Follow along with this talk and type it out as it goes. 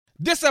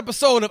This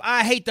episode of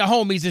I Hate the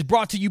Homies is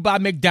brought to you by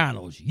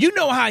McDonald's. You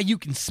know how you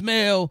can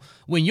smell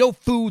when your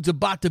food's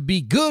about to be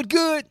good?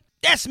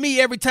 That's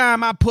me every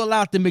time I pull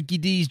out the Mickey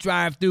D's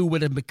drive-thru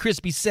with a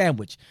McCrispy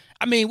sandwich.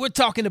 I mean, we're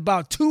talking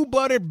about 2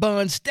 buttered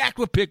buns stacked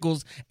with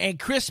pickles and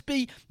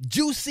crispy,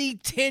 juicy,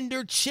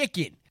 tender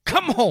chicken.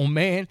 Come on,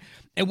 man.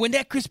 And when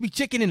that crispy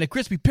chicken and the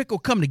crispy pickle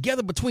come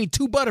together between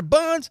 2 buttered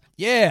buns,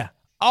 yeah,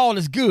 all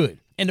is good.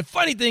 And the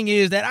funny thing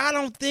is that I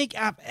don't think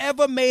I've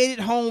ever made it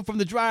home from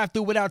the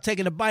drive-thru without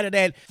taking a bite of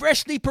that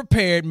freshly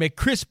prepared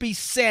McCrispy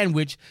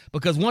sandwich,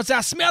 because once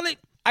I smell it,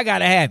 I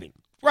gotta have it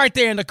right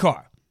there in the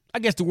car. I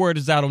guess the word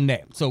is out on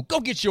that. So go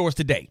get yours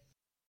today.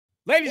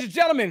 Ladies and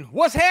gentlemen,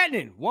 what's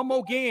happening? One more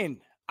again.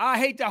 I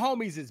Hate the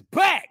Homies is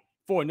back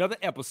for another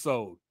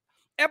episode.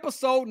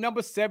 Episode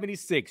number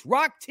 76.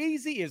 Rock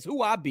Teasy is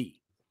who I be.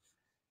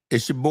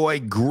 It's your boy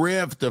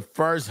Griff, the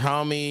first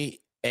homie.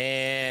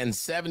 And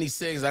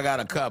 76, I got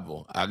a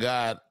couple. I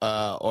got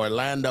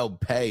Orlando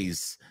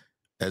Pace.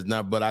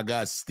 But I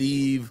got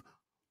Steve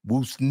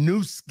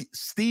Wisniewski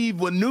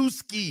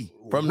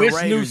from the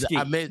Raiders.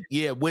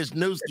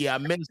 Wisniewski. I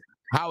missed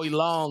Howie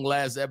Long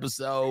last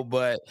episode,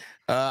 but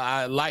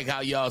I like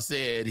how y'all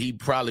said he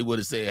probably would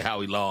have said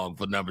Howie Long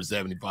for number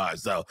 75.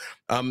 So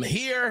I'm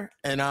here,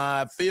 and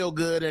I feel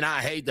good, and I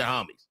hate the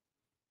homies.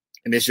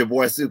 And it's your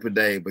boy Super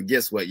Dave. But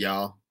guess what,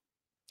 y'all?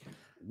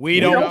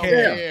 We don't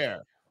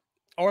care.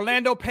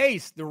 Orlando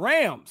Pace, the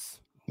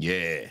Rams.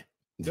 Yeah.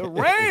 The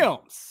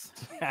Rams.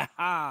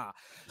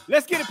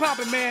 Let's get it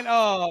popping, man.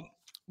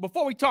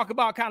 Before we talk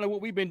about kind of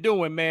what we've been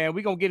doing, man,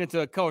 we're going to get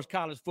into college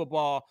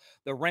football.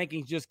 The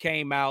rankings just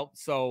came out.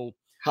 So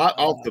hot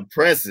off the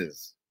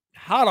presses.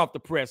 Hot off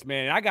the press,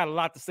 man. I got a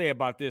lot to say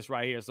about this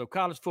right here. So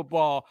college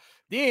football.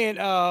 Then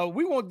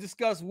we want to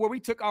discuss where we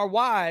took our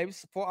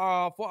wives for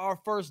our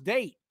first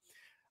date.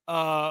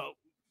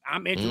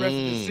 I'm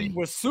interested to see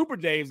what Super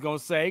Dave's going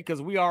to say,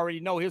 because we already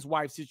know his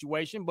wife's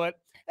situation. But,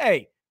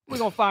 hey, we're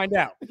going to find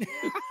out.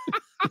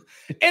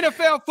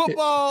 NFL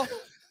football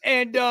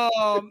and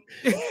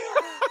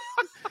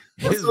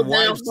his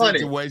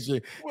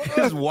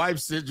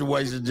wife's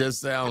situation just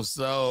sounds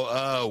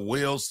so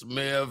Will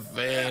Smith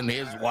and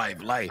his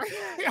wife. Like,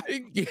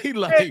 he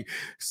like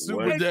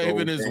Super Dave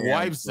and his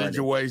wife's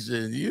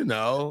situation, you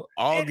know,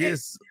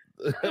 August.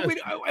 And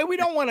we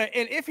don't want to,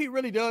 and if he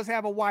really does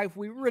have a wife,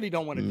 we really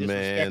don't want to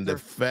disrespect her. The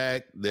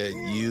fact that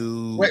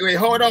you wait,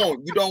 hold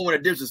on. You don't want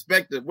to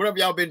disrespect her. What have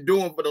y'all been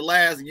doing for the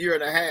last year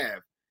and a half?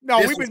 No,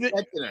 we've been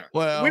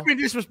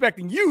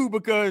disrespecting you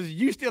because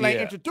you still ain't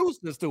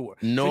introduced us to her.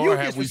 Nor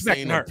have we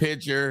seen a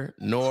picture,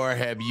 nor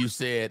have you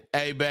said,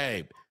 "Hey,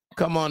 babe,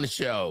 come on the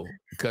show,"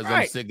 because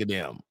I'm sick of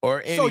them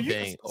or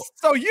anything.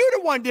 So you're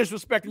the one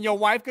disrespecting your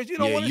wife because you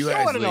don't want to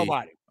show it to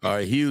nobody.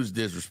 A huge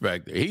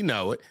disrespecter. He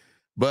know it,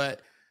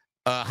 but.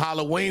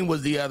 Halloween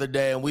was the other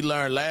day, and we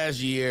learned last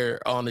year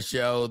on the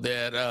show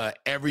that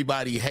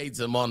everybody hates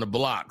him on the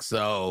block.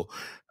 So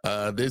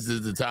this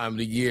is the time of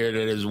the year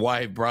that his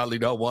wife probably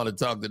don't want to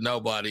talk to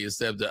nobody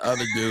except the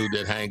other dude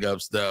that hang up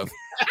stuff.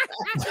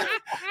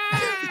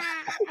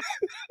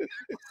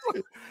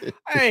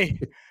 Hey,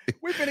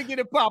 we finna get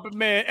it popping,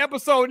 man.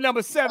 Episode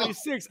number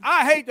 76.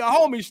 I Hate the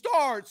Homie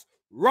starts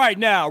right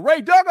now.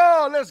 Ray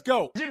Duggar, let's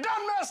go. You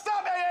done messed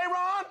up,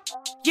 Aaron.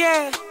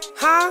 Yeah,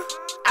 huh?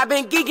 I've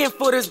been geeking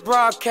for this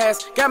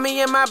broadcast. Got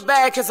me in my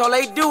bag, cause all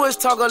they do is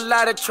talk a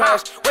lot of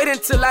trash. Wait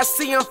until I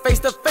see them face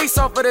to face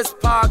off of this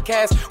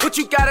podcast. What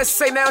you gotta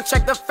say now?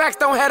 Check the facts,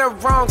 don't have the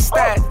wrong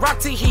stat. Rock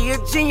T, he a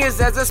genius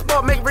as a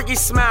sport, make Ricky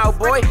smile,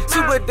 boy.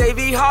 Super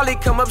Davey Holly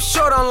come up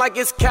short on like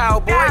it's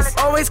Cowboys.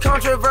 Always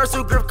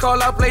controversial, Griff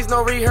call out plays,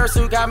 no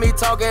rehearsal. Got me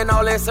talking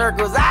all in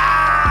circles.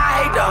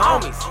 I hate the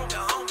homies.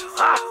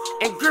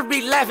 And Griff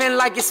be laughing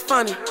like it's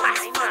funny.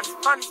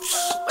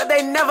 But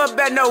they never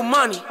bet no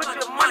money.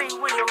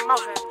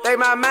 They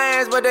my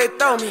mans, but they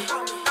throw me.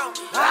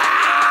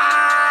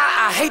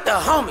 I hate the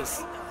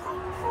homies.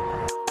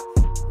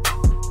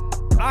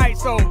 All right,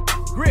 so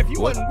Griff,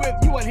 you wasn't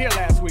here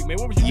last week, man.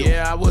 What was you doing?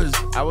 Yeah, I was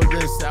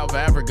in South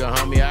Africa,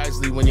 homie.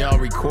 Actually, when y'all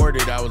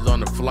recorded, I was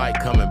on the flight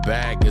coming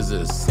back. It's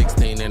a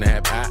 16 and a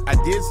half. I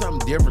did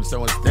something different.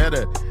 So instead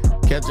of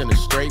catching a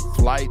straight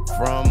flight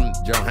from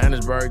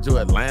Johannesburg to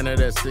Atlanta,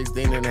 that's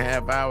 16 and a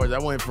half hours, I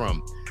went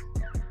from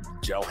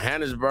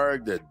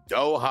Johannesburg to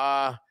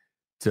Doha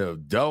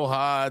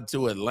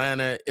to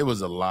Atlanta. It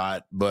was a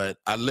lot, but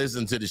I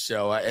listened to the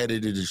show. I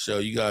edited the show.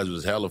 You guys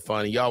was hella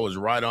funny. Y'all was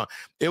right on.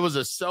 It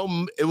was so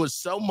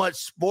much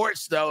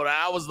sports though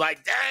that I was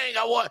like, dang,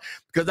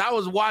 because I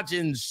was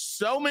watching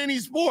so many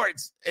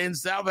sports in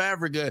South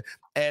Africa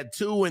at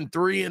 2 and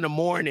 3 in the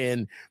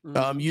morning.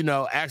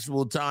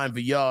 Actual time for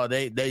y'all.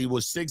 They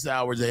was 6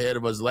 hours ahead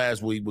of us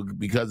last week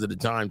because of the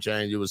time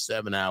change. It was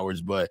 7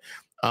 hours, but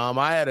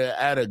I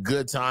had a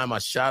good time. I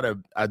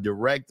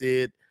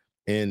directed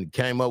and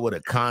came up with a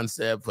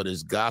concept for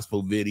this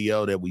gospel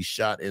video that we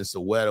shot in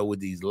Soweto with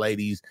these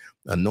ladies,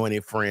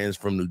 anointed friends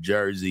from New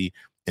Jersey.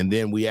 And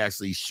then we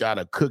actually shot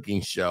a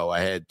cooking show. I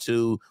had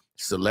 2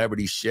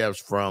 celebrity chefs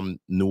from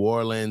New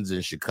Orleans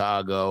and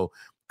Chicago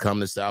come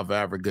to South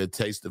Africa,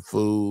 taste the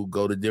food,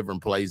 go to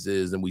different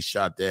places, and we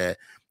shot that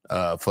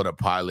for the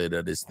pilot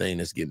of this thing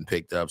that's getting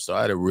picked up. So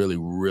I had a really,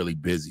 really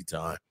busy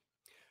time.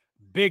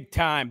 Big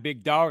time,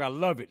 big dog. I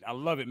love it. I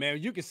love it,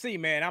 man. You can see,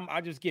 man,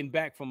 I'm just getting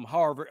back from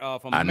Harvard,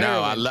 from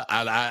Maryland.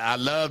 I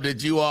love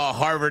that you all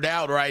Harvard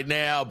out right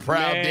now.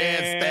 Proud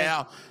dad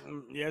style.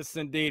 Yes,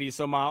 indeedy.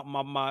 So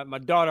my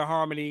daughter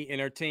Harmony and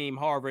her team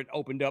Harvard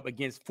opened up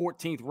against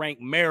 14th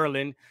ranked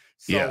Maryland.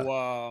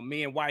 So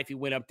me and wifey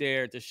went up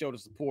there to show the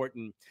support,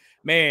 and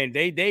man,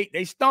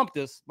 they stumped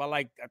us by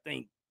like I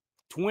think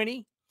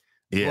 20.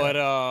 Yeah. But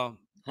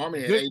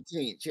Harmony had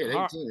 18. She had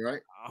 18,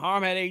 right?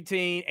 Harm had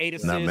 18, 8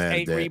 assists,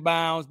 8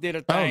 rebounds, did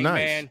a thing,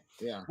 man.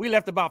 Yeah. We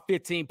left about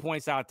 15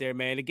 points out there,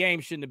 man. The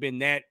game shouldn't have been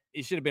that.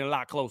 It should have been a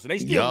lot closer.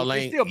 Y'all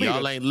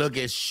ain't look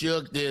as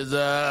shook as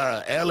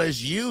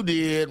LSU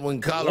did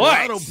when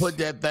Colorado put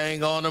that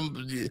thing on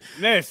them.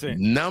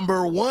 Listen,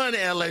 number 1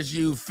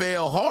 LSU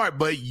fell hard,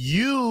 but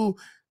you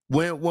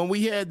when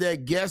we had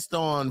that guest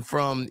on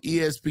from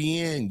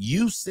ESPN,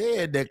 you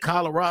said that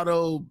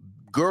Colorado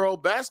girl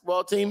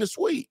basketball team is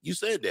sweet. You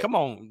said that. Come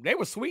on. They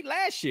were sweet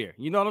last year.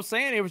 You know what I'm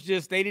saying? It was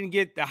just they didn't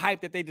get the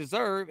hype that they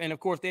deserve. And, of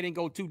course, they didn't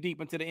go too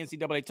deep into the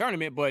NCAA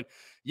tournament. But,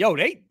 yo,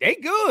 they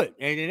good.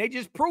 And they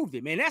just proved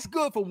it, man. That's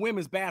good for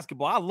women's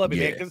basketball. I love it,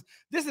 man, because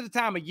this is the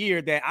time of year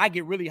that I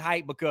get really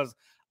hyped because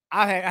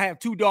I have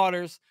 2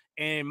 daughters.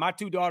 And my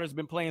 2 daughters have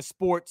been playing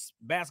sports.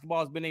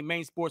 Basketball has been their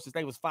main sport since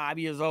they was 5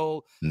 years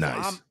old.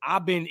 Nice. So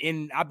I've been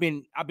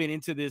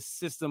into this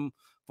system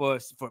for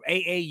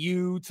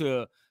AAU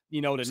to –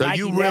 the so Nike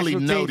you really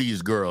know team.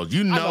 These girls.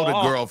 You know the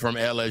girl from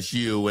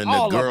LSU and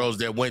the girls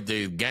that went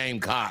to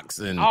Gamecocks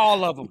and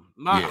all of them.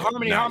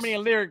 Harmony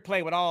and Lyric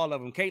play with all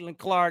of them. Caitlin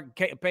Clark,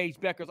 Paige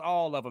Beckers,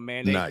 all of them,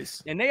 man.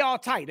 Nice. And they all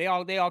tight. They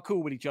all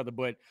cool with each other.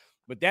 But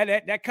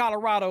that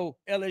Colorado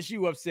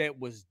LSU upset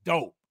was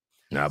dope.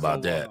 How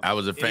about that? I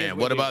was a fan.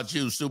 What about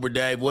you, Super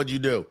Dave? What'd you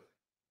do?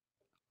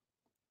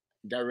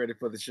 Got ready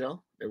for the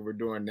show that we're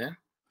doing now.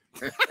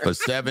 For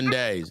 7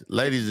 days.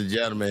 Ladies and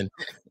gentlemen,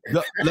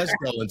 let's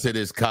go into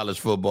this college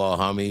football,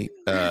 homie.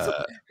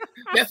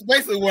 That's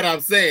basically what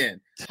I'm saying.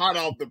 Hot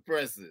off the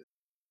presses.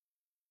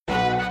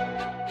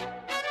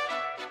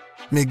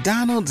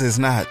 McDonald's is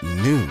not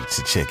new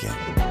to chicken.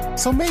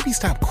 So maybe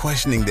stop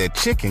questioning their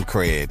chicken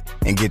cred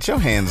and get your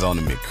hands on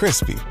the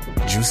McCrispy.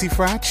 Juicy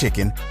fried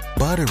chicken,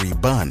 buttery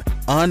bun,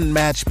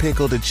 unmatched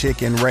pickle to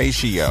chicken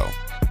ratio.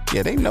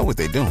 Yeah, they know what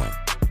they're doing.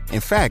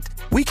 In fact,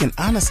 we can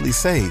honestly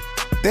say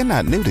they're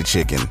not new to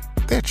chicken.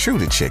 They're true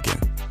to chicken.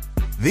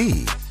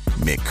 The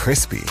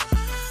McCrispy.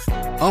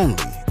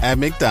 Only at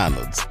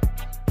McDonald's.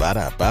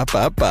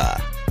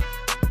 Ba-da-ba-ba-ba.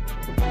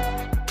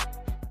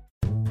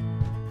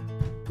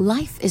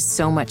 Life is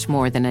so much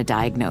more than a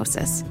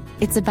diagnosis.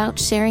 It's about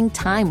sharing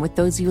time with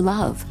those you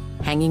love,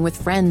 hanging with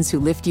friends who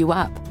lift you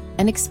up,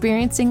 and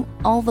experiencing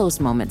all those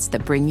moments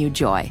that bring you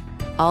joy.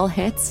 All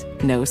hits,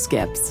 no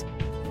skips.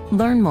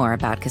 Learn more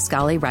about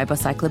Kisqali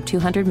Ribociclib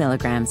 200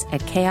 milligrams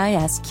at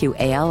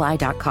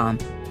KISQALI.com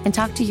and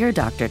talk to your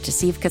doctor to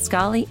see if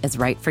Kisqali is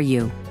right for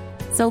you.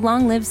 So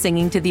long live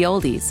singing to the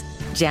oldies,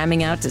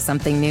 jamming out to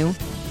something new,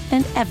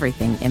 and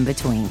everything in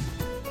between.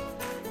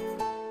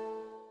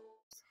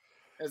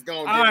 Let's go.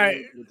 All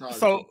right.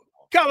 So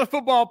college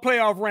football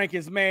playoff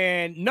rankings,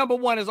 man. Number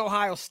 1 is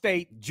Ohio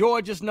State.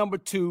 Georgia's number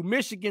 2.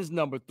 Michigan's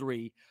number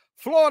 3.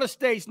 Florida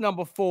State's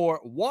number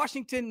 4.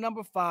 Washington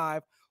number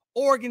 5.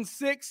 Oregon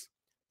 6.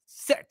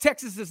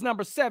 Texas is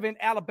number 7.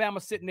 Alabama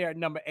sitting there at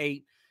number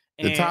 8.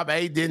 And the top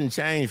 8 didn't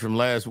change from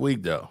last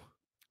week, though.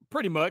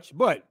 Pretty much.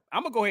 But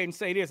I'm going to go ahead and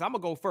say this. I'm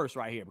going to go first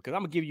right here because I'm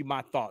going to give you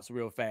my thoughts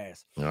real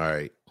fast. All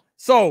right.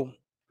 So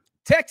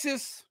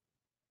Texas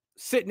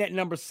sitting at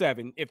number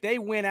 7. If they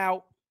win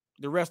out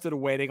the rest of the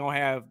way, they're going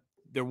to have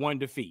their 1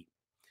 defeat.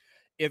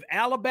 If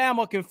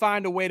Alabama can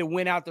find a way to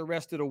win out the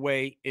rest of the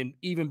way and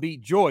even beat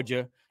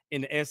Georgia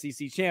in the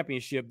SEC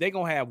championship, they're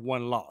going to have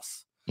 1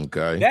 loss.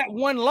 Okay. That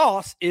 1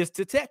 loss is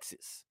to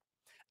Texas.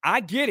 I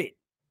get it.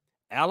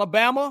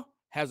 Alabama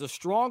has a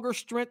stronger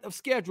strength of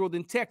schedule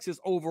than Texas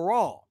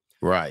overall.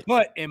 Right.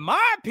 But in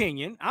my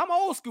opinion, I'm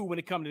old school when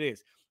it comes to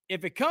this.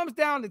 If it comes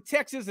down to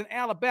Texas and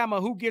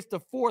Alabama, who gets the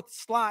 4th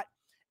slot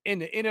in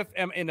the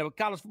NFL, in the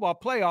college football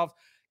playoffs,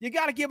 you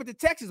got to give it to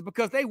Texas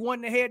because they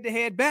won the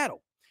head-to-head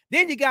battle.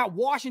 Then you got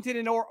Washington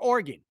and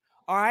Oregon.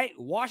 All right.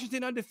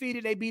 Washington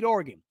undefeated. They beat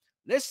Oregon.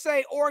 Let's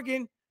say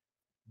Oregon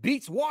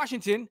beats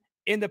Washington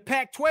in the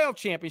Pac-12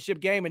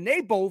 championship game, and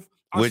they both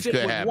are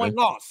sitting with 1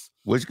 loss.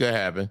 Which could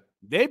happen.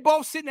 They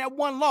both sitting at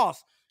 1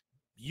 loss.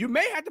 You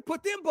may have to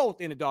put them both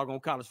in the doggone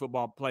college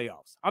football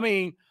playoffs. I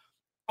mean,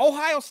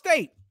 Ohio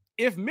State,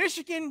 if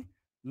Michigan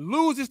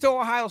loses to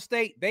Ohio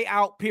State, they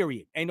out,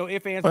 period. Ain't no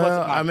ifs, ands, buts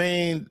about it. I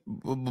mean,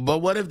 but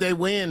what if they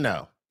win,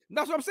 though?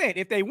 That's what I'm saying.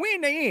 If they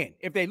win, they in.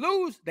 If they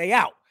lose, they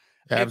out.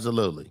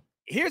 Absolutely.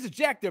 Here's a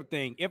jacked up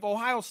thing. If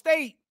Ohio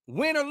State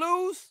win or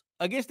lose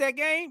against that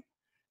game,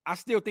 I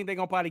still think they're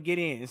going to probably get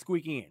in and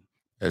squeak in.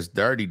 That's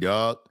dirty,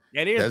 dog.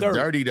 That is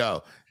dirty,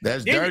 though.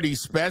 That's dirty,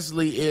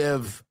 especially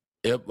if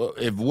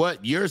if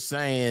what you're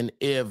saying,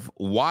 if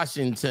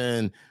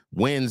Washington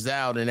wins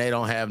out and they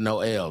don't have no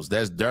L's,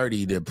 that's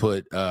dirty to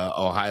put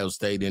Ohio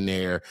State in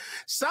there.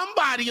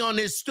 Somebody on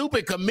this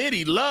stupid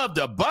committee loved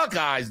the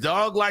Buckeyes,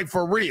 dog. Like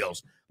for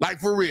reals.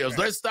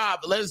 Let's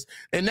stop.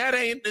 And that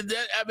ain't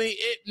that. I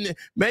mean,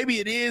 maybe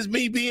it is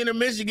me being a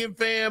Michigan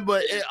fan,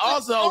 but it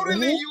also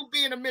totally you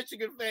being a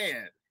Michigan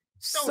fan.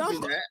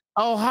 Don't do that.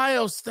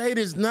 Ohio State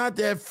is not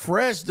that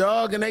fresh,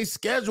 dog, and their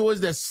schedule is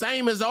the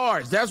same as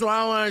ours. That's what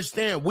I don't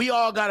understand. We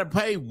all got to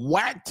pay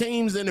whack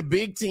teams in the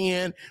Big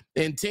Ten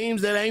and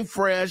teams that ain't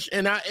fresh.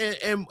 And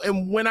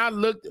when I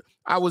looked,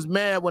 I was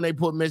mad when they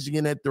put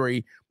Michigan at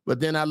 3, but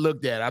then I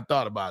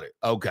thought about it.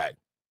 Okay.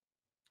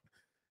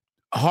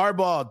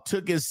 Harbaugh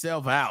took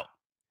himself out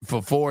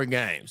for 4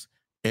 games,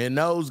 and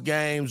those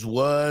games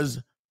was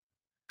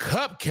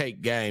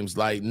cupcake games.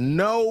 Like,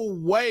 no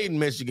way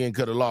Michigan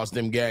could have lost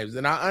them games.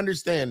 And I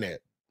understand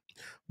that.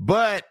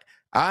 But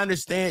I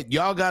understand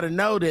y'all got to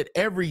know that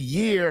every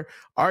year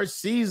our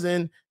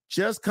season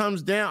just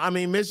comes down. I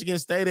mean, Michigan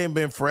State ain't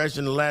been fresh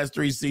in the last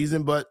 3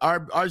 seasons, but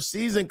our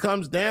season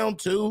comes down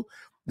to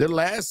the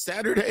last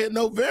Saturday of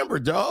November,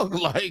 dog.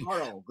 Like,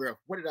 hold on, Griff.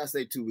 What did I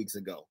say 2 weeks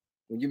ago?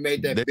 When you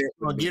made that bet,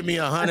 gonna give me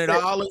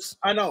 $100.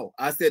 I know.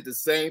 I said the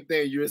same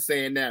thing you're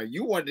saying now.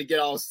 You wanted to get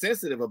all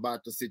sensitive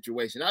about the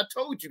situation. I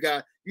told you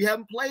guys you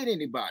haven't played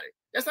anybody.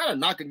 That's not a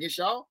knock against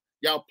y'all.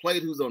 Y'all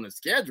played who's on the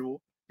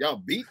schedule. Y'all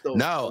beat those.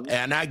 No,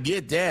 and I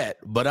get that,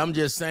 but I'm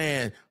just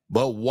saying.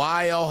 But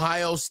why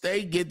Ohio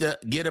State get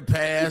a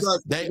pass?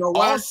 Because, they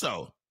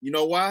also, you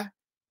know why?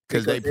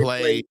 Because they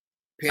played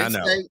Penn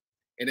State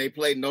and they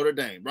played Notre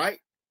Dame. Right?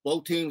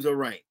 Both teams are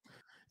ranked.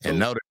 And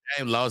Notre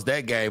Dame lost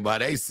that game by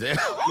themselves.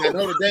 Yeah,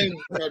 Notre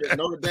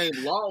Dame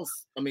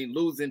lost. I mean,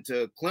 losing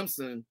to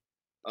Clemson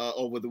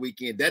over the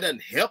weekend, that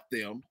doesn't help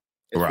them.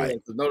 Right.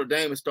 Notre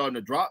Dame is starting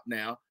to drop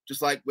now,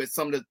 just like with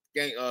some of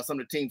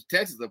the teams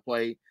Texas have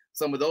played.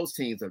 Some of those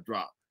teams have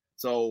dropped.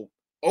 So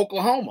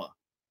Oklahoma,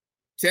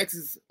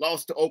 Texas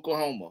lost to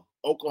Oklahoma.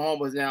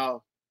 Oklahoma is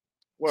now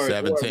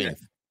 17th.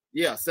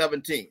 Yeah,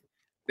 17th.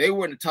 They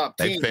were in the top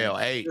 10. They fell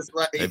 8.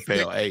 They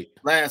fell 8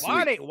 last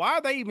week. Why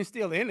are they even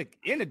still in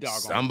the dog?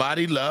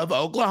 Somebody love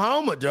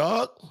Oklahoma,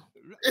 dog.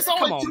 It's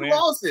only 2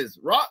 losses.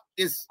 Rock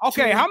is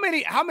okay.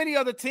 2. How many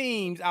other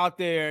teams out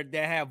there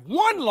that have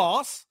 1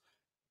 loss?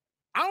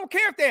 I don't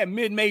care if they're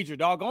mid-major,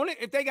 doggone it.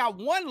 If they got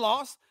 1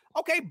 loss,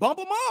 okay, bump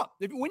them up.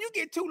 When you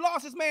get 2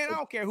 losses, man, I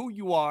don't care who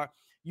you are.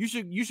 You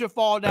should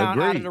fall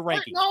down out of the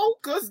ranking. No,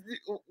 because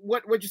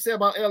what you say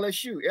about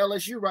LSU?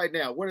 LSU right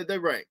now, where did they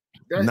rank?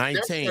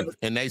 19th,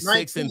 and they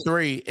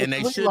 6-3, and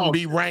they shouldn't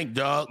be ranked,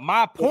 dog.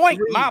 My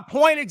point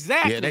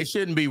exactly. Yeah, they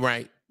shouldn't be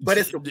ranked. But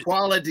it's the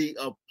quality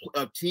of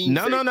teams.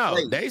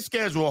 No. They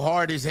schedule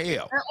hard as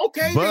hell.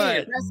 Okay,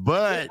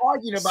 but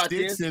arguing about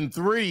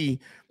 6-3.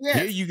 Yes.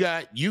 Here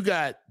you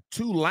got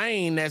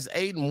Tulane that's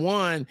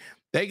 8-1.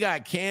 They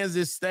got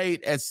Kansas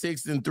State at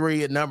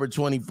 6-3 at number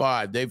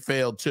 25. They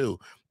failed too.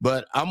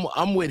 But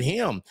I'm with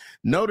him.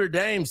 Notre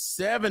Dame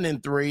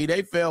 7-3.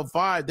 They fell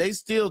 5. They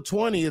still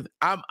 20th.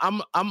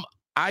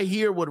 I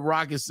hear what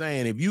Rock is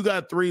saying. If you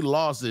got 3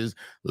 losses,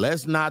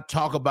 let's not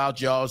talk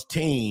about y'all's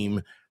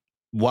team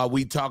while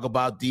we talk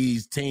about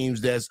these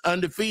teams that's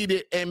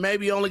undefeated and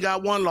maybe only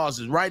got 1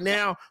 losses. Right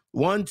now,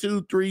 1,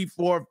 2, 3,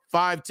 4,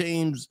 5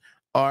 teams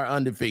are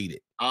undefeated.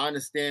 I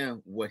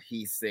understand what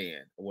he's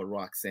saying, what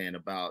Rock's saying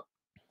about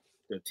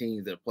the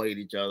teams that played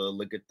each other.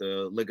 Look at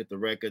the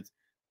records.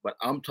 But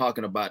I'm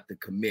talking about the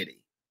committee,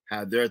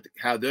 how they're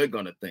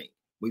going to think.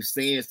 We've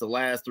seen this the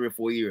last 3 or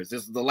 4 years.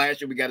 This is the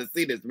last year we got to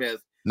see this mess.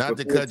 Not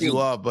to cut you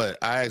off, but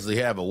I actually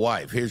have a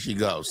wife. Here she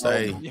goes.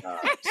 Say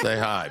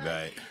hi,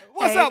 babe.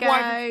 What's up,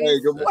 wife? Hey,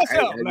 What's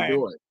up,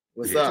 man?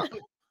 What's up?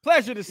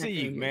 Pleasure to see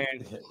you, man.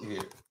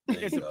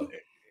 They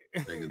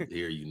can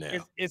hear you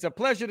now. It's a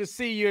pleasure to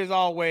see you as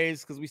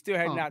always, because we still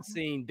had not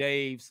seen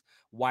Dave's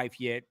wife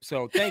yet.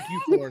 So thank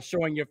you for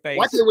showing your face.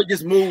 Why can't we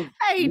just move?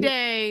 Hey,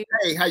 Dave.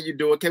 Hey, how you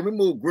doing? Can we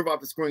move Griff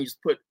off the screen?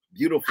 Just put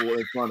beautiful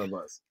in front of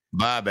us.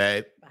 Bye,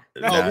 babe.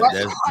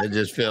 I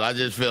just feel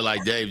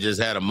like Dave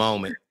just had a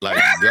moment.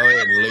 Like, go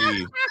ahead and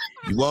leave.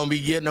 You won't be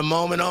getting a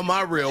moment on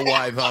my real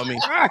wife, homie.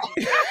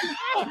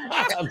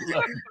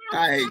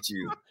 I hate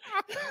you.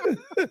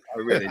 I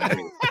really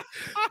do.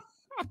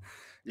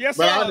 Yes,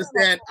 but I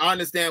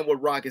understand what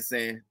Rock is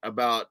saying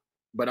about.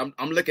 But I'm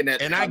looking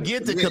at, and I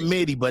get the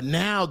committee, but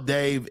now,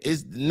 Dave,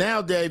 this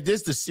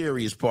is the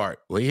serious part.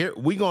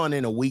 We going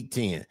into week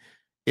 10.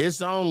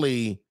 It's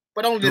only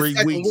the 3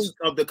 second weeks week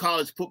of the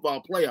college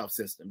football playoff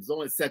system. It's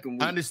only the second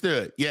week.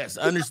 Understood. Yes,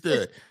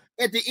 understood.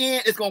 At the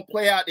end, it's gonna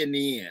play out in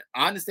the end.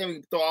 I understand we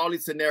can throw all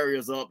these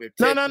scenarios up.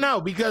 No,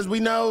 because we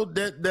know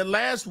that the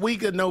last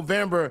week of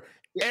November,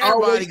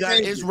 everybody got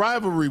it's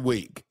rivalry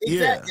week.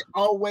 Exactly. Yeah, it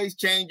always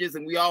changes,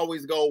 and we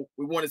always go.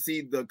 We want to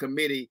see the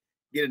committee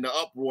get in the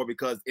uproar,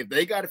 because if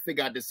they got to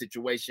figure out this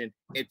situation,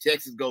 if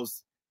Texas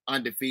goes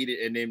undefeated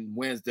and then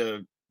wins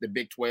the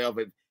Big 12,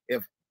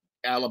 if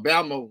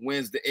Alabama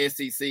wins the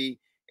SEC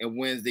and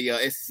wins the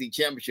SEC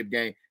championship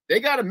game, they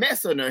got a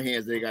mess on their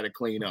hands they got to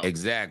clean up.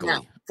 Exactly.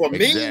 Now, for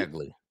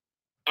me,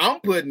 I'm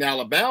putting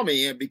Alabama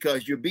in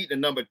because you're beating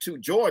the number 2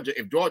 Georgia.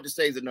 If Georgia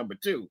stays at number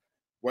 2,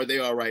 where they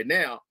are right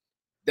now,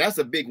 that's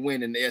a big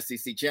win in the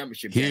SEC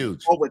championship game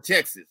over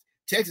Texas.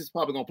 Texas is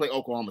probably going to play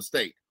Oklahoma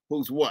State.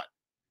 Who's what?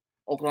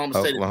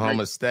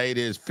 Oklahoma State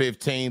is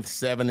 15th,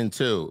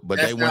 7-2, but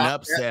they went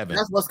up 7.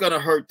 That's what's going to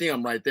hurt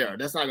them right there.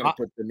 That's not going to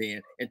put them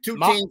in. And 2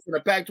 teams from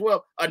the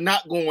Pac-12 are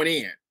not going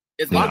in.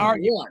 It's going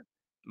to be one.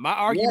 My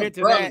argument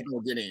to that,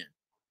 gonna get in.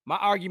 My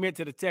argument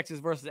to the Texas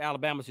versus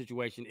Alabama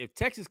situation: if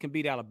Texas can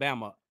beat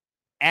Alabama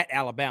at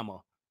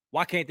Alabama,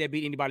 why can't they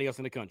beat anybody else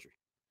in the country?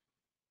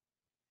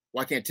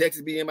 Why can't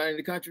Texas beat anybody in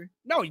the country?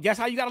 No, that's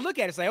how you got to look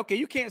at it. Say, okay,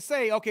 you can't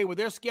say, okay, well,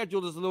 their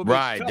schedule is a little bit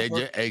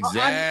tougher.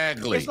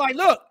 Exactly. It's like,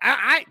 look,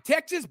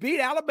 Texas beat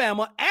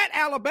Alabama at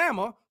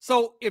Alabama.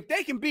 So if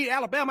they can beat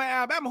Alabama at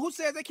Alabama, who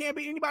says they can't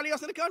beat anybody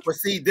else in the country? But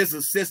see, this is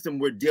a system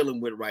we're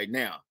dealing with right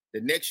now. The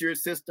next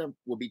year's system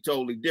will be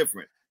totally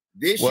different.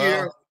 This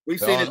year,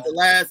 we've seen this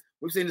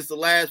the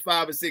last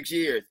 5 or 6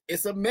 years.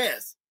 It's a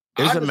mess.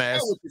 It's a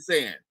mess. What you're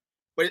saying.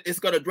 But it's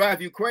gonna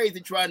drive you crazy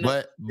trying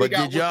to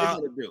figure out what they're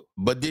gonna do.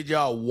 But did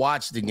y'all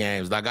watch the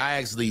games? Like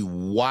I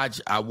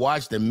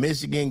watched the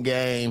Michigan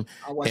game,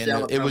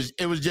 and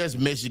it was just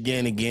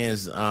Michigan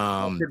against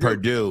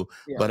Purdue.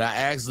 Yeah. But I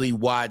actually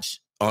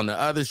watched on the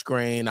other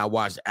screen. I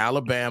watched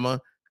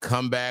Alabama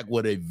come back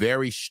with a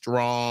very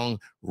strong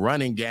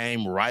running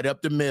game right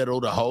up the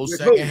middle the whole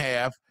second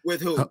half.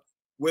 With who?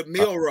 With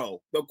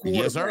Milroe, the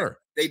quarterback. Yes, sir.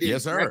 They did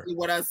exactly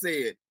what I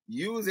said.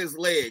 Use his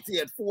legs. He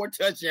had 4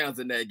 touchdowns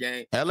in that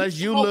game.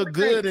 LSU looked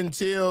good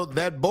until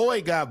that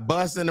boy got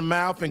bust in the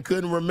mouth and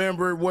couldn't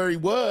remember where he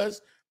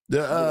was.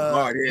 That was a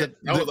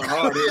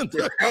hard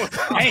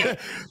hit.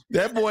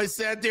 That boy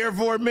sat there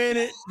for a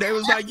minute. They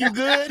was like, "You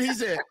good?" He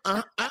said,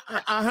 I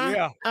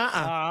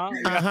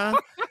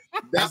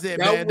said,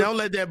 man, don't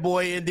let that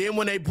boy in. Then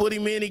when they put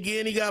him in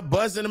again, he got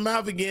bust in the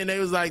mouth again. They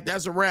was like,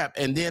 that's a wrap.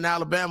 And then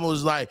Alabama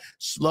was like,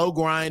 slow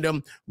grind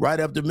him right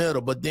up the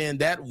middle. But then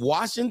that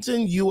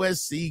Washington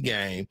USC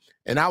game,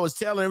 and I was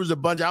telling, I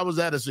was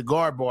at a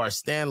cigar bar,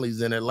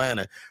 Stanley's in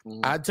Atlanta.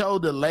 Mm-hmm. I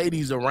told the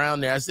ladies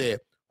around there, I said,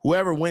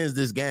 whoever wins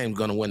this game is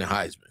going to win the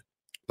Heisman.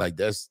 Like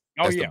that's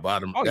the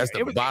bottom. That's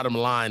the bottom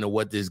line of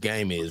what this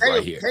game is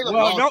right here. Caleb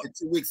lost it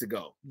 2 weeks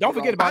ago. Don't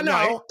forget about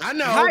I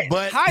know,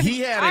 but he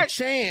had a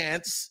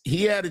chance.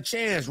 He had a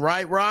chance,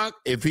 right, Rock?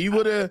 If he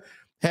would have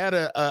had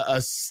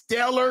a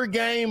stellar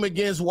game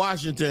against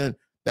Washington,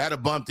 that'd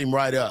have bumped him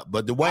right up.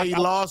 But the way he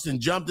lost and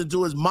jumped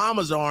into his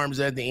mama's arms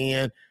at the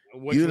end,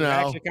 which was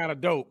actually kind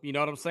of dope. You know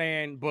what I'm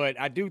saying? But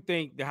I do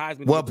think the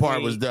Heisman. What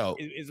part was dope?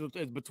 Is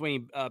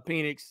between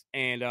Penix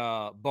and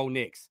Bo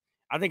Nix.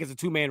 I think it's a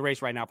 2-man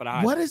race right now for the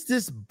Heisman. What is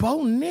this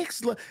Bo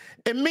Nix?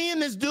 And me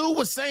and this dude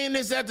was saying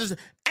this at this.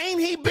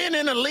 Ain't he been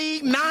in the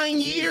league 9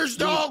 years,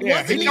 dog?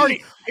 Yeah,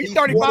 he's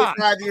 35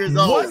 years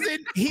old.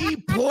 Wasn't he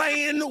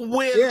playing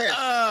with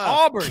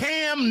Auburn?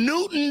 Cam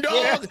Newton, dog?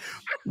 Yeah.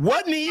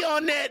 Wasn't he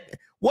on that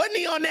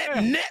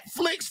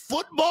Netflix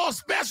football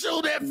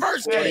special that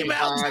first came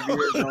out? 5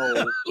 years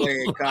old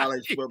playing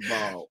college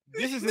football.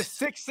 This is his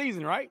 6th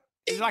season, right?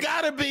 It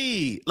gotta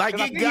be. Like,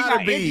 it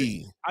gotta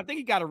be. I think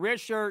he got a red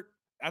shirt.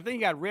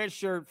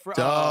 For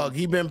dog.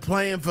 He been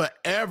playing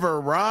forever.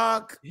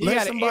 Rock.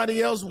 Let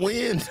somebody else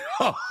win.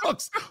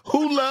 Dogs.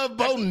 Who love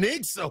Bo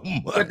Nix so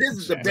much? But this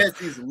is the best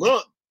he's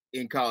looked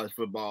in college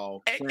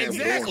football.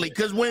 Exactly,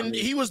 because when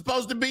he was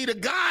supposed to be the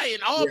guy in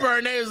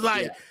Auburn, they was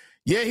like,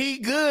 yeah, he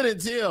good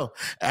until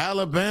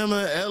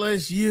Alabama,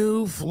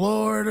 LSU,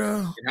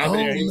 Florida. How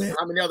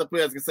many other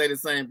players can say the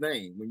same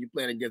thing when you're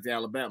playing against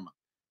Alabama?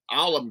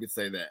 All of them can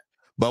say that.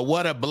 But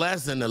what a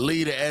blessing to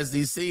lead the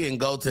SEC and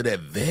go to that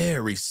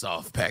very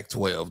soft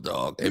Pac-12,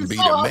 dog, and beat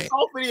a man.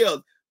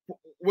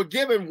 We're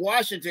giving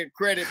Washington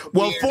credit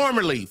for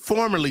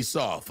formerly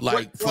soft.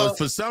 Like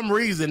for some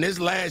reason, this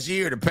last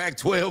year, the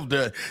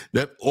Pac-12,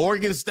 the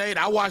Oregon State.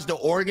 I watched the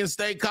Oregon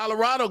State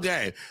Colorado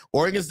game.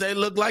 Oregon State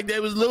looked like they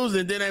was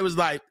losing. Then they was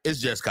like,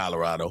 it's just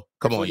Colorado.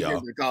 Come on, y'all.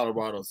 The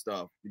Colorado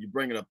stuff. You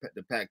bring it up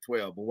the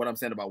Pac-12. But what I'm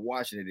saying about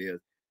Washington is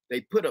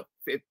they put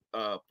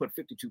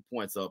 52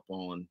 points up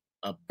on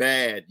a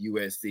bad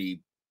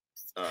USC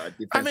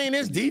defense. I mean,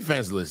 it's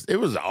defenseless. It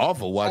was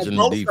awful watching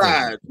the defense.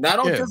 Sides.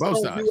 Not just on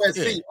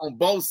USC, on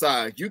both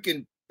sides. You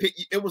can pick.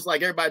 It was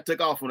like everybody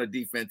took off on the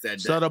defense that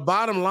day. So the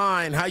bottom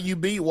line, how you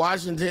beat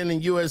Washington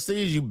and USC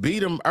is you beat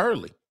them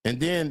early.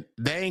 And then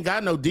they ain't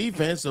got no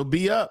defense, so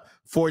be up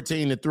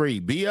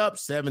 14-3, be up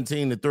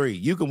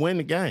 17-3. You can win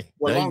the game.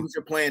 Well, as long as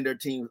you're playing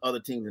other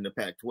teams in the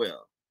Pac-12.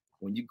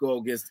 When you go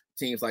against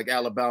teams like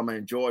Alabama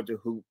and Georgia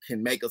who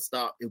can make a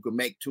stop, who can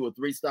make 2 or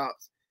 3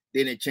 stops,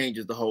 then it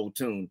changes the whole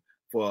tune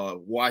for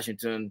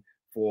Washington,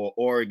 for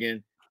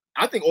Oregon.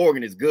 I think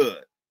Oregon is good.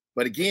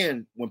 But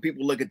again, when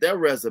people look at their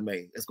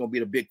resume, it's going to be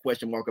the big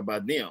question mark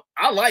about them.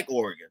 I like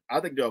Oregon.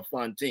 I think they're a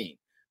fun team.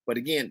 But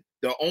again,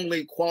 the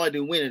only quality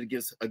win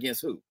against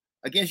who?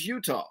 Against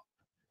Utah,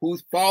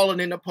 who's falling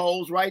in the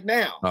polls right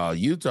now.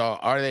 Utah,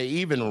 are they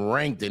even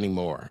ranked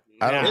anymore?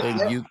 I don't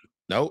think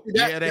Nope.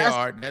 Yeah, they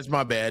are. That's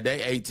my bad. They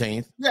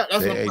 18th. Yeah,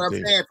 that's They what I'm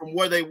 18th. saying. From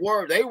where they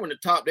were in the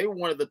top. They were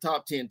one of the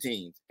top 10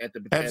 teams at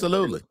the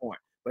Absolutely at the point.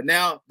 But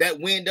now that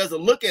win doesn't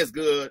look as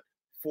good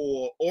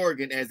for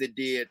Oregon as it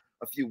did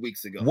a few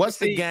weeks ago. What's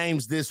the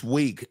games this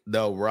week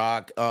though,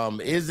 Rock?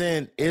 Ain't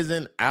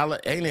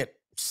it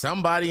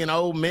somebody in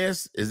Ole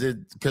Miss? Is it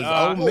because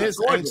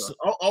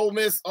Ole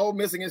Miss Ole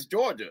Miss against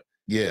Georgia?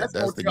 Yeah,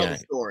 that's the game.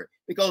 Story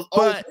because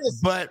but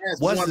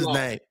what's his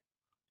name?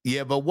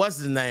 Yeah, but what's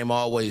his name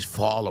always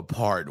fall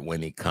apart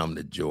when he come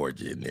to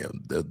Georgia and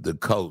them, the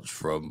coach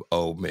from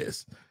Ole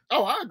Miss.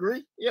 Oh, I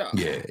agree. Yeah.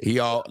 Yeah, he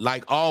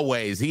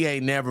always, he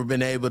ain't never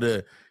been able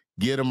to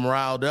get him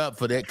riled up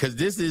for that because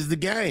this is the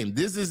game.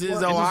 This is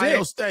his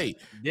Ohio State.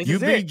 You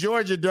beat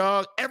Georgia,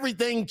 dog.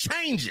 Everything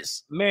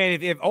changes.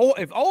 Man, if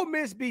Ole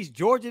Miss beats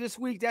Georgia this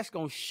week, that's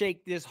gonna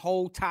shake this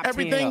whole top 10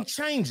 Everything up.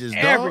 changes,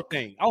 dog.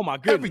 Everything. Oh my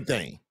goodness.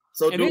 Everything.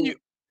 So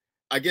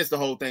I guess the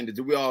whole thing,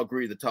 do we all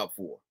agree the top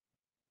 4?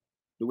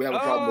 Do we have a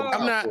problem with the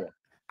top 4?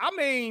 I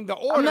mean, the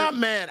order. I'm not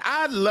mad.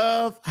 I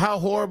love how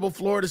horrible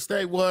Florida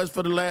State was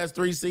for the last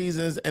 3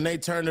 seasons, and they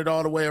turned it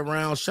all the way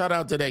around. Shout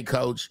out to their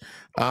coach.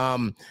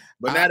 But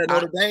now that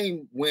Notre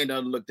Dame win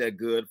doesn't look that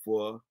good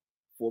for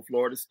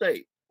Florida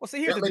State. Well, see,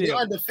 here's the deal. They're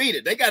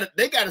undefeated. They got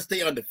to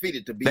stay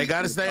undefeated to be. They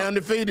got to stay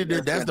undefeated.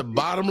 That's the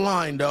bottom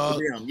line,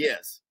 dog.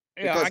 Yes.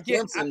 Yeah,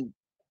 because Clemson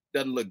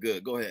doesn't look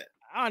good. Go ahead.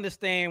 I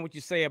understand what you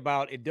say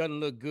about it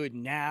doesn't look good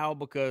now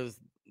because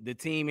the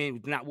team is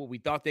not what we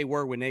thought they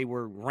were when they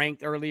were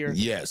ranked earlier.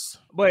 Yes.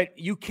 But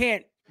you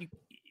can't,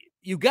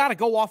 you got to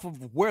go off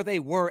of where they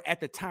were at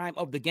the time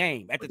of the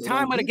game. At the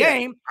time of the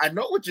game. I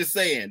know what you're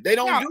saying. They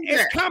don't do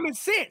that. It's common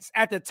sense.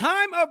 At the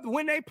time of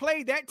when they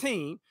played that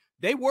team,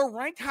 they were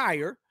ranked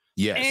higher.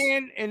 Yes.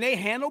 And they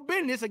handled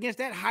business against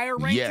that higher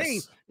ranked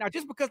team. Now,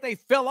 just because they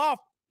fell off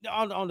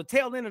on the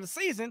tail end of the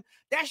season,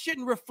 that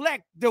shouldn't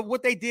reflect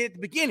what they did at the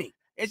beginning.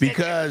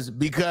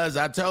 Because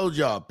I told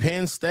y'all,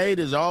 Penn State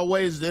is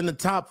always in the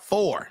top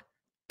 4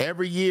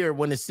 every year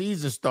when the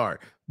season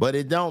starts. But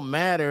it don't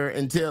matter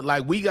until,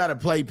 like, we got to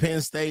play Penn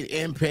State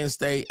in Penn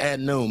State at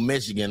noon,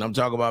 Michigan. I'm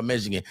talking about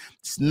Michigan.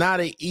 It's not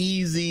an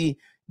easy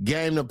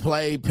game to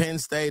play. Penn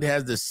State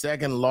has the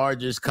 2nd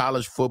largest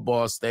college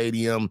football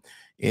stadium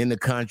in the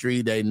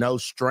country. They no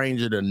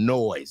stranger to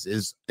noise.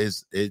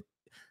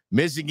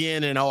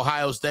 Michigan and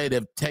Ohio State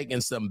have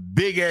taken some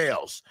big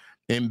L's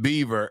in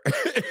Beaver.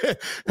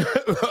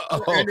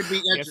 And it'd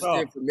be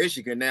interesting for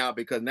Michigan now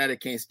because now they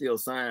can't steal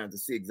signs to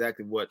see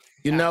exactly what.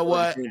 You know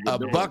what? A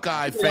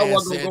Buckeye fan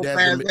said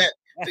that.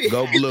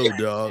 Go blue,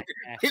 dog.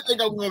 He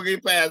think I'm gonna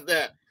get past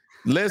that.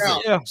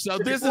 Listen, so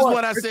this is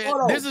what I said.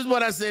 This is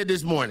what I said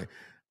this morning.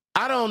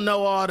 I don't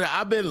know all that.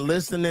 I've been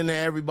listening to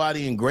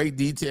everybody in great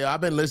detail.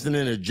 I've been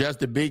listening to Just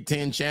the Big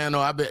Ten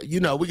channel.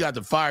 We got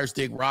the Fire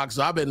Stick Rock,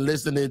 so I've been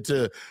listening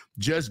to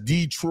Just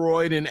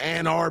Detroit and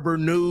Ann Arbor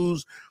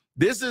news.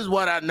 This is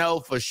what I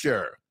know for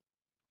sure.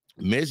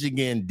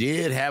 Michigan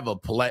did have a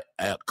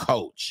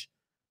coach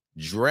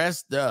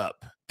dressed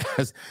up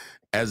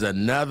as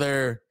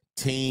another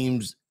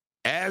team's,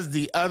 as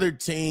the other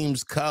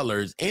team's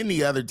colors, in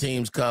the other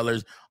team's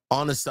colors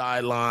on the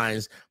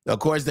sidelines. Of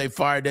course, they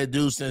fired that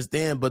dude since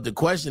then. But the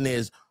question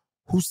is,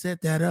 who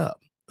set that up?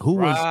 Who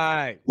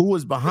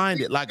was behind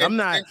it? Like, I'm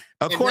not,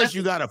 of course,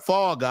 you got a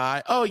fall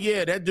guy. Oh,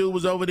 yeah, that dude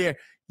was over there.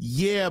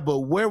 Yeah, but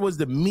where was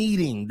the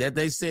meeting that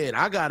they said,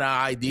 I got an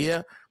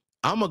idea,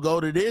 I'm going to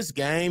go to this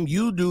game,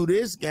 you do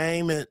this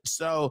game? And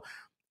so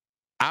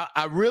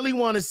I really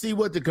want to see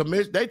what the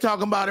commission, they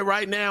talking about it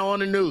right now on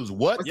the news.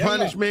 What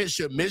punishment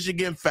should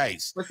Michigan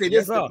face? But see,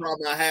 this is the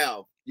problem I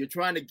have. You're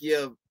trying to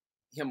give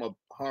him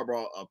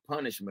Harbaugh a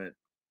punishment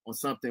on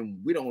something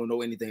we don't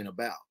know anything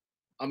about.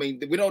 I mean,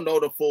 we don't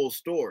know the full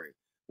story.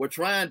 We're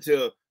trying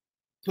to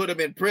put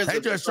him in prison.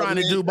 They're just trying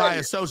to do by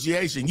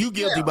association. You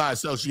guilty by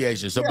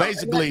association. So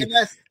basically,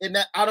 and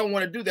I don't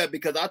want to do that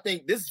because I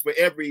think this is for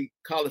every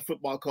college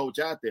football coach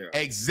out there.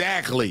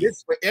 Exactly. This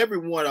is for every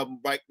one of them,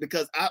 right?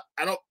 Because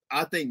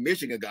I think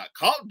Michigan got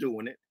caught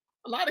doing it.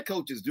 A lot of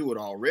coaches do it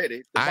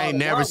already. I ain't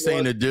never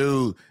seen a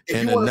dude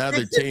in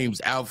another team's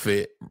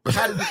outfit.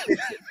 How do you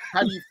fix it?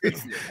 How do you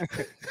fix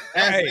it?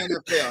 Ask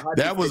the NFL.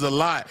 That was a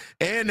lot.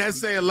 And that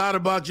say a lot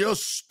about your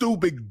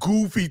stupid,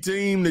 goofy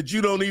team that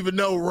you don't even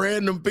know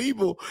random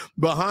people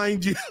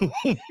behind you.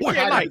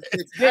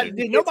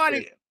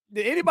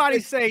 Did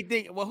anybody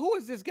say, well, who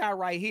is this guy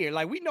right here?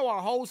 Like, we know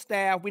our whole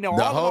staff. We know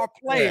all of our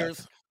players.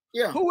 Staff.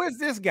 Yeah. Who is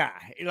this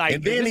guy? Like,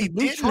 and then he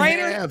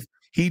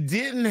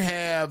didn't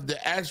have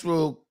the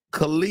actual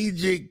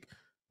collegiate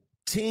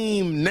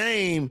team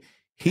name.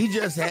 He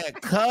just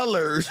had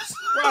colors.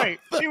 Right.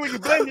 He was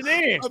blending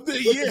in. What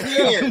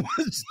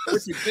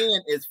you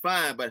can is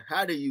fine, but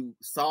how do you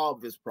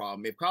solve this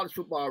problem? If college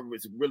football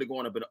is really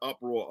going up in an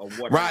uproar or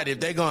what? Right. If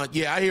they're going,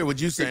 I hear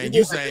what you're saying.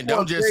 You're saying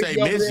don't just say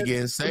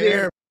Michigan.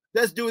 Say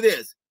let's do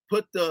this.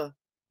 Do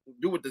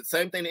what the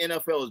same thing the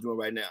NFL is doing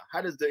right now.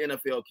 How does the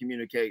NFL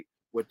communicate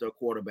with the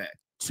quarterback?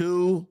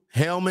 2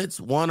 helmets,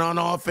 one on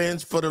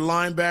offense for the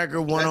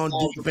linebacker, one on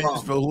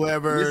defense for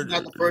whoever. This is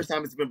not the first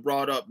time it's been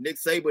brought up. Nick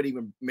Saban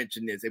even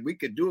mentioned this. If we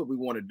could do it, we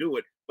want to do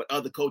it. But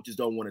other coaches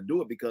don't want to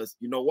do it because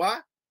you know why?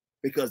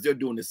 Because they're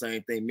doing the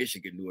same thing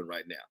Michigan doing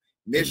right now.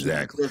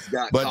 Michigan just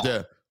got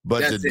caught.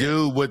 But the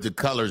dude with the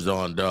colors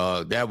on,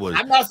 dog, that was.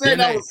 I'm not saying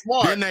that was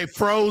smart. Then they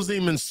froze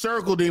him and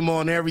circled him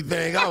on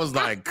everything. I was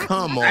like,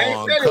 come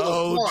on,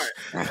 coach.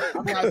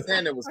 I'm not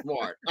saying it was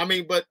smart. I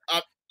mean, but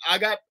I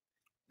got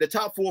the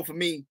top 4 for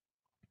me.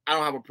 I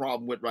don't have a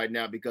problem with right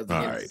now because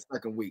it's the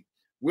second week.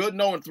 We'll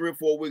know in 3 or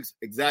 4 weeks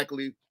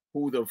exactly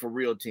who the for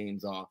real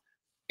teams are.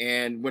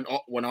 And when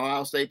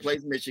Ohio State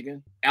plays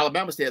Michigan,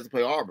 Alabama State has to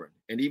play Auburn.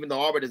 And even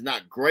though Auburn is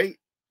not great,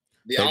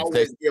 they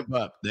always give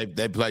up.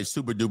 They play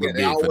super duper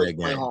big for that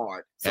game.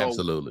 Hard. So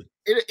absolutely.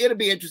 It'll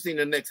be interesting in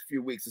the next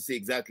few weeks to see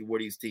exactly where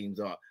these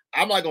teams are.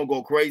 I'm not gonna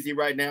go crazy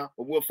right now,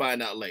 but we'll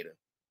find out later.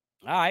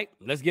 All right,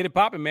 let's get it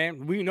popping,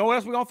 man. We know what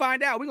else we're gonna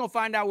find out. We're gonna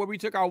find out where we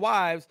took our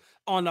wives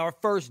on our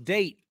first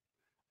date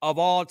of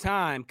all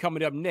time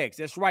coming up next.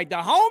 That's right. The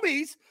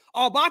homies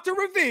are about to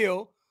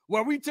reveal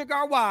where we took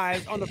our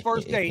wives on the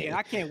first date, and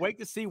I can't wait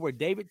to see where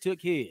David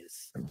took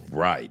his.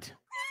 Right.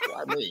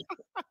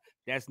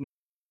 That's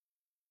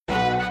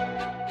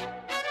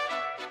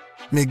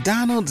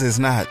McDonald's is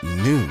not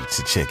new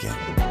to chicken.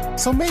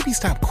 So maybe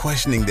stop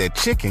questioning their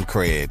chicken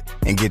cred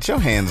and get your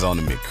hands on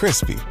the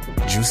McCrispy.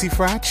 Juicy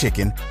fried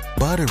chicken,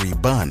 buttery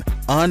bun,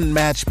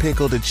 unmatched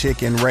pickle to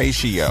chicken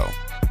ratio.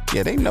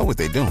 Yeah, they know what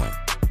they're doing.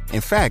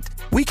 In fact,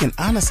 we can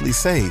honestly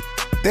say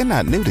they're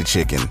not new to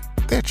chicken.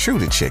 They're true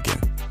to chicken.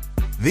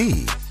 The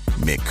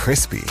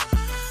McCrispy.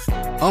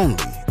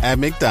 Only at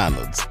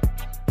McDonald's.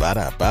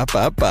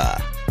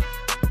 Ba-da-ba-ba-ba.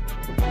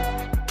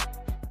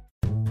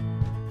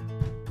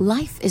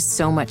 Life is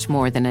so much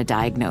more than a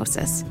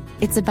diagnosis.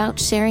 It's about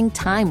sharing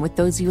time with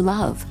those you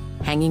love,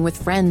 hanging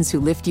with friends who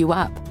lift you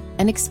up,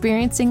 and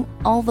experiencing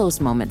all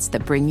those moments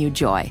that bring you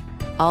joy.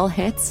 All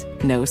hits,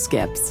 no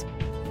skips.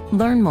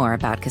 Learn more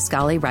about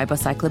Kisqali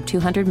Ribociclib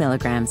 200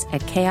 milligrams at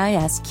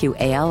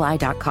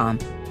KISQALI.com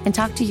and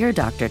talk to your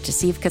doctor to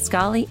see if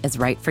Kisqali is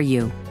right for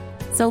you.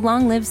 So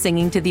long live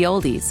singing to the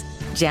oldies,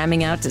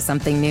 jamming out to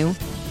something new,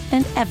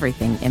 and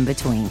everything in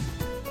between.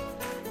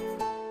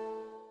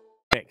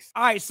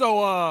 All right,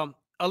 so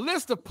a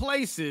list of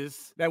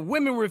places that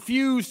women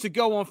refuse to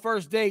go on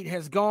first date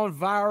has gone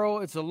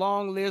viral. It's a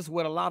long list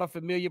with a lot of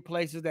familiar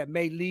places that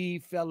may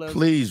leave fellas.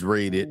 Please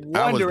read it. Wondering.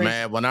 I was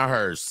mad when I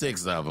heard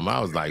 6 of them. I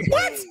was like,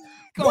 what?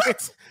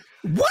 What?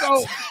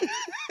 So,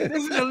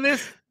 this is a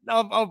list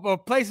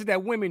of places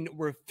that women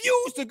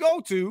refuse to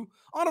go to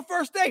on a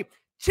first date.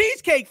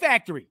 Cheesecake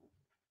Factory.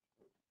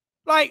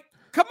 Like,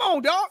 come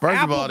on, dog.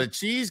 First of all, the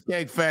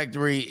Cheesecake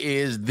Factory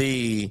is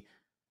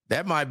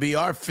that might be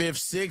our 5th,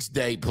 6th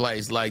date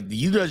place. Like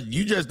you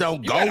just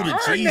don't go to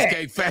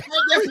Cheesecake Factory.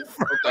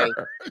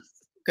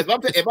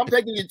 Because if I'm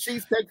taking you to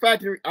Cheesecake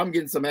Factory, I'm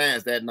getting some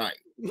ass that night.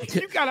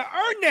 You gotta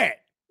earn that.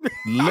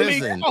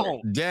 Listen,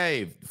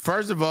 Dave.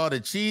 First of all, the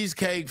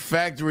Cheesecake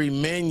Factory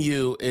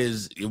menu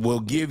will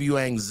give you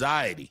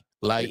anxiety.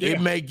 Like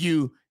it make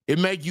you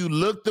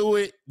look through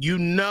it. You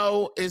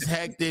know it's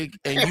hectic,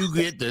 and you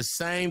get the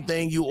same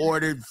thing you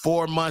ordered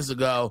 4 months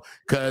ago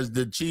because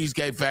the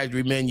Cheesecake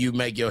Factory menu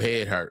make your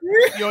head hurt.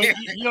 You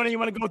don't even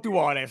want to go through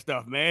all that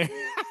stuff, man.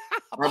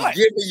 I'm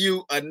giving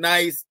you a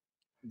nice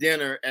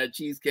dinner at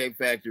Cheesecake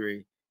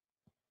Factory.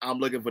 I'm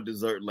looking for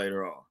dessert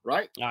later on,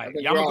 right? All right.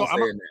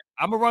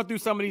 I'm gonna run through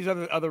some of these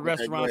other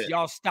restaurants.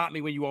 Y'all stop me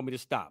when you want me to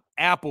stop.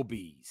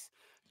 Applebee's,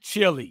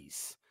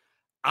 Chili's,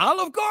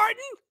 Olive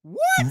Garden?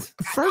 What?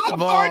 First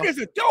of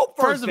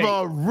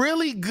all,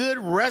 really good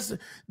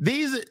restaurant.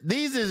 These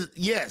is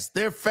yes,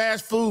 they're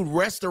fast food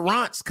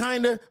restaurants,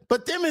 kind of,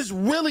 but them is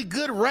really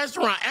good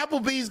restaurant.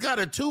 Applebee's got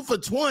a 2 for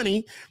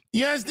 $20.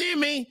 You understand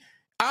me?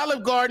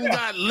 Olive Garden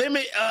got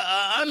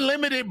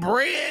unlimited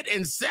bread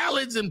and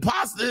salads and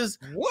pastas.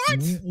 What?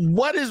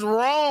 What is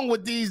wrong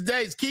with these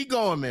dates? Keep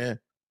going, man.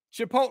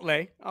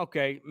 Chipotle.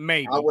 Okay,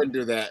 maybe. I wouldn't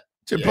do that.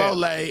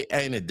 Chipotle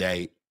ain't a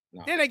date.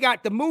 No. Then they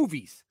got the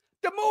movies.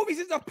 The movies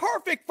is a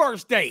perfect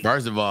first date.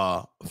 First of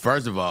all,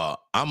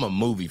 I'm a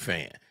movie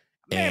fan.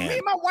 Man, me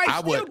and my wife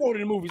still go to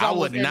the movies. I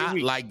would not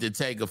like to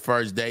take a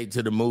first date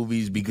to the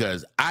movies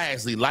because I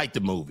actually like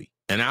the movie.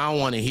 And I don't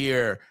want to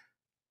hear,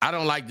 I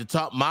don't like to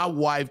talk. My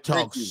wife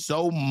talks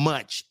so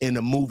much in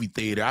the movie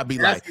theater. I'd be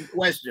like,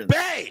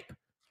 babe,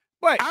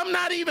 but I'm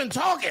not even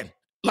talking.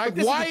 Like,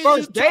 why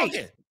is you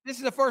talking? This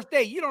is the first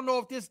date. You don't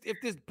know if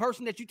this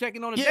person that you're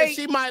taking on a date. Yeah,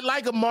 she might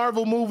like a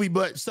Marvel movie,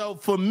 but so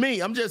for me,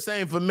 I'm just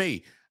saying for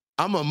me,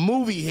 I'm a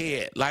movie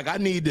head. Like I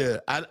need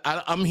to,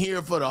 I'm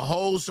here for the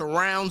whole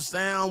surround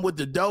sound with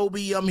the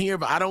Dolby. I'm here,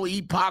 I don't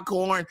eat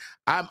popcorn.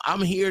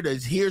 I'm here to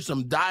hear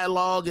some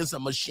dialogue and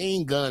some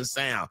machine gun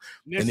sound.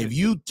 Listen, and if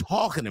you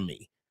talking to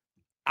me,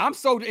 I'm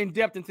so in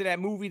depth into that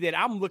movie that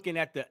I'm looking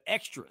at the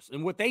extras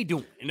and what they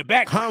doing in the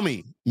background.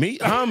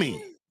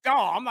 Homie.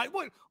 Oh, I'm like,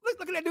 what?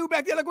 Look at that dude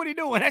back there. Look what he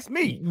doing. That's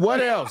me.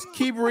 What else?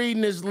 Keep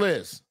reading this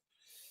list.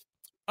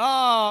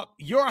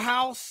 Your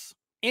House,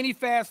 Any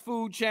fast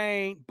food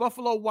chain,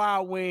 Buffalo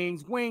Wild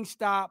Wings,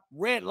 Wingstop,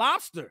 Red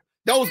Lobster.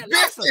 Those Red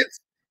Lobster. biscuits.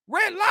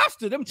 Red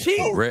Lobster, them cheese.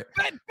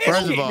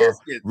 First of all,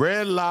 biscuits.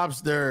 Red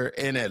Lobster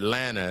in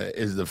Atlanta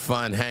is the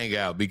fun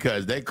hangout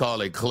because they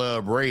call it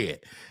Club Red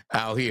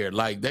out here.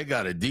 Like they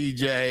got a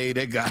DJ,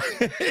 they got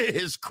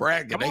it's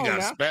cracking. They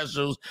got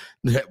specials.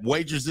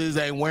 Waitresses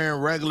ain't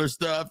wearing regular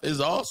stuff. It's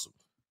awesome.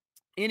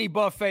 Any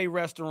buffet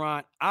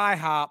restaurant,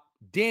 IHOP,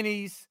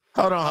 Denny's.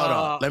 Hold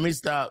on. Let me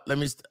stop.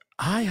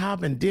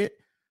 IHOP and Denny's.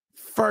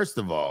 First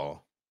of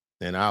all,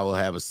 and I will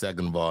have a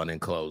second of all and then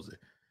close it.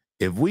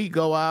 If we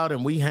go out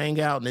and we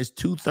hang out and it's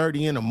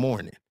 2:30 in the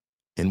morning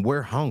and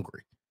we're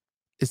hungry,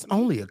 it's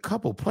only a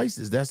couple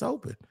places that's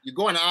open. You're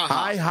going to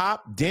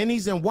IHOP,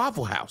 Denny's, and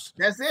Waffle House.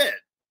 That's it.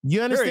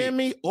 You understand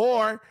me?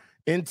 Or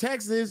in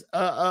Texas,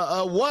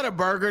 a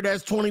Whataburger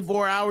that's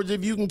 24 hours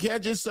if you can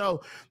catch it.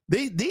 So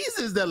these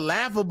is the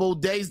laughable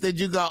days that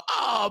you go,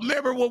 oh,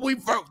 remember when we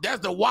first,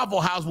 that's the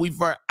Waffle House we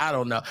first, I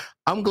don't know.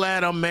 I'm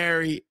glad I'm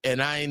married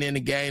and I ain't in the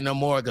game no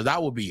more because I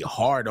would be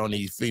hard on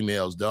these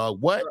females,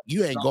 dog. What?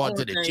 You ain't going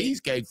to the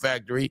Cheesecake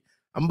Factory.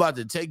 I'm about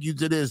to take you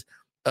to this,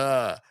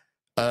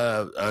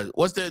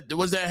 what's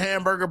that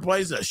hamburger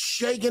place? A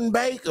shake and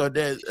bake or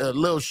that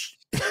little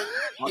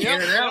In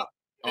and out.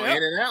 In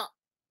and out.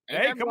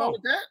 Hey, come on.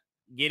 With that.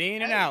 Get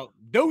in and out.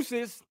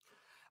 Deuces.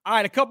 All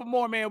right, a couple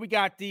more, man. We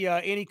got the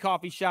any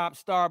coffee shop,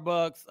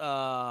 Starbucks,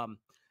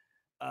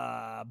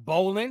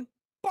 bowling.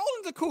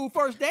 Bowling's a cool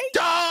first date.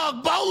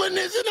 Dog, bowling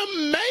is an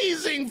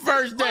amazing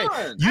first date.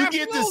 You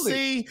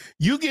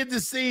get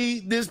to see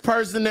this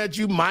person that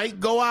you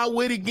might go out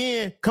with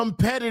again,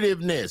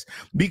 competitiveness.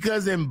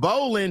 Because in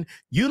bowling,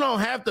 you don't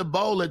have to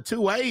bowl at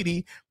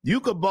 280. You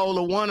could bowl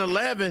at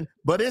 111,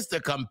 but it's the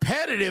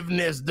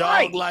competitiveness, dog.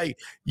 Right. Like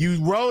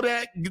you roll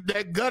that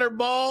gutter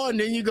ball and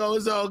then you go,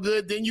 it's all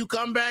good. Then you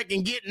come back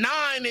and get 9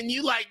 and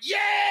you like,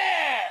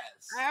 yes.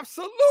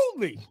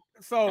 Absolutely.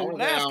 So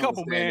last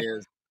couple,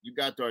 man. You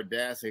got the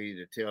audacity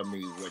to tell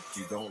me what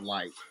you don't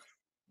like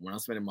when I'm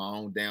spending my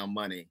own damn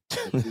money.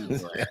 I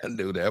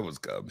knew that was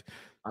coming.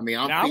 I mean,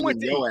 I'm feeding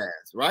your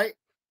ass, right?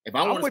 If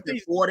I want to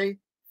spend $40,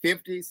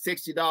 $50,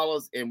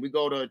 $60 and we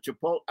go to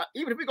Chipotle,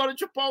 even if we go to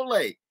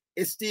Chipotle,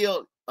 it's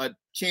still a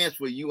chance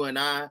for you and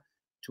I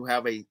to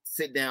have a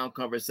sit-down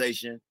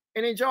conversation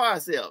and enjoy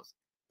ourselves.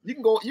 You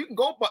can go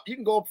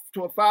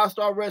to a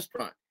 5-star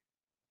restaurant,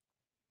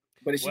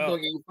 but is she going to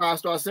give you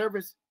 5-star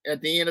service at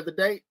the end of the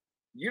day?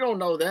 You don't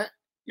know that.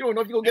 You don't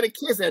know if you're going to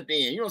get a kiss at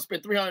the end. You don't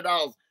spend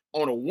 $300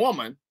 on a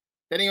woman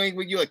that ain't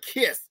even give you a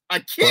kiss. A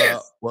kiss.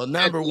 Well,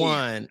 number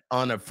one,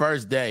 on the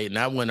first date, and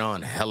I went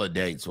on hella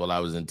dates while I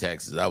was in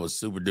Texas. I was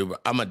super duper.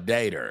 I'm a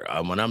dater.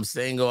 When I'm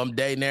single, I'm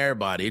dating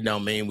everybody. It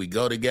don't mean we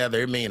go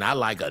together. It mean I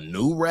like a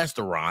new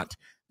restaurant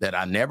that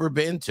I never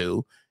been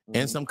to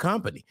and some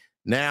company.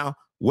 Now,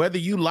 whether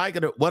you like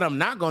it or what I'm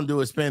not going to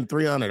do is spend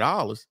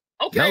 $300.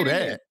 Okay. Know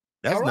that.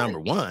 That's number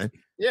one.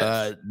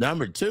 Yes.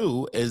 Number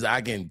two is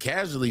I can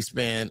casually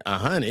spend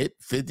 $100,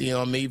 50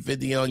 on me,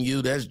 50 on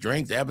you. That's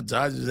drinks,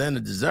 appetizers, and a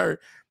dessert.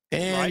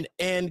 And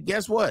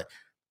guess what?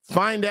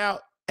 Find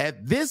out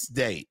at this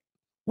date,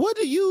 what's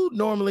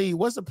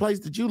the place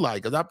that you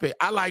like? Because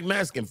I like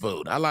Mexican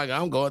food.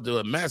 I'm going to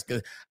a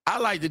Mexican. I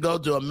like to go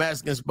to a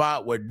Mexican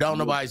spot where don't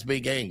nobody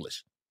speak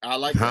English. I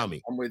like that.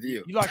 I'm with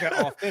you. You like an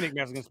authentic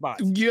Mexican spot.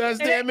 You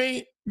understand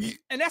me?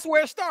 And that's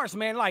where it starts,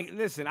 man. Like,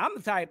 listen, I'm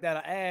the type that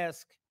I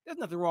ask, there's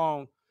nothing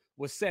wrong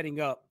with setting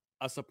up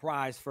a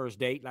surprise first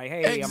date. Like,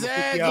 hey, exactly. I'm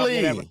gonna pick you up,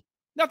 whatever.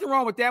 Nothing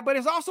wrong with that, but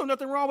there's also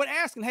nothing wrong with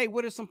asking, hey,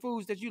 what are some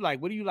foods that you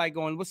like? What do you like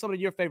going? What's some of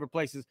your favorite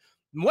places?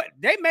 What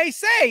they may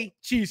say,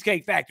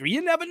 Cheesecake Factory.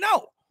 You never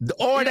know.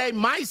 Or they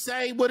might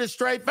say with a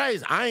straight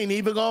face, I ain't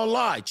even gonna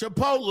lie,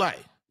 Chipotle.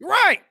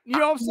 Right. You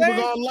know what I'm saying? I'm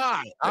gonna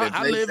lie.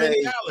 I live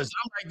in Dallas.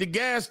 I'm like the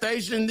gas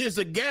station. There's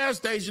a gas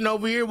station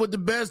over here with the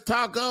best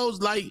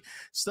tacos. Like,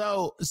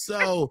 so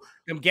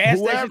them gas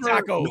station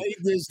tacos. Made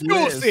this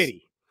Fuel list,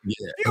 City.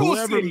 Yeah.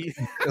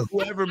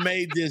 Whoever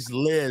made this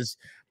list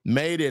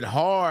made it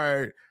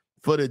hard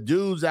for the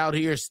dudes out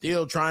here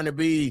still trying to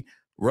be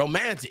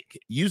romantic.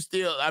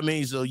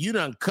 So you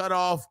done cut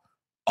off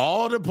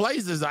all the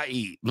places I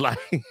eat. Like,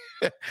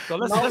 so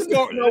let's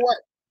go. You know what?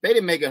 They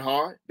didn't make it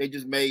hard. They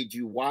just made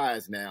you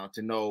wise now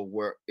to know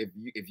where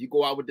if you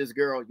go out with this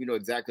girl, you know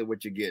exactly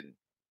what you're getting.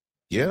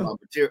 Yeah,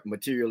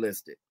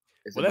 materialistic.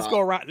 Let's go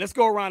around. Let's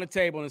go around the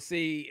table and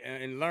see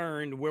and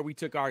learn where we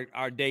took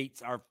our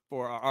dates,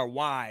 for our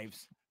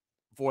wives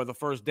for the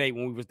first date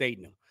when we was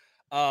dating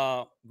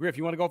them. Griff,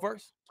 you want to go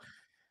first?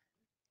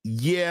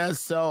 Yeah,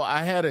 so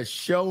I had a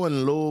show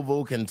in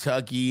Louisville,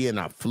 Kentucky, and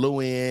I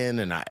flew in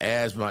and I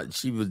asked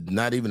she was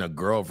not even a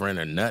girlfriend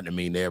or nothing to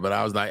me there, but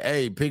I was like,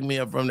 hey, pick me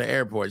up from the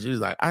airport. She was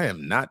like, I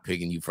am not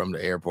picking you from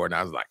the airport. And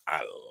I was like,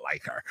 I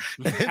like her.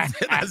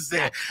 I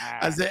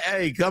said,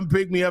 hey, come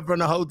pick me up from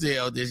the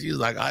hotel. Then she was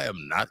like, I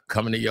am not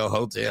coming to your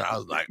hotel. I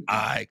was like,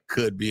 I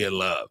could be in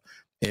love.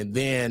 And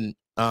then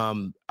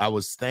I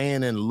was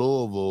staying in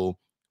Louisville,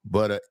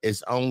 but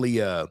it's only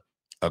a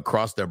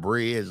across the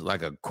bridge,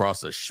 like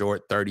across a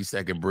short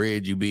 30-second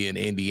bridge. You be in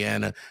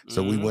Indiana.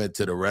 So we went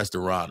to the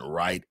restaurant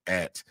right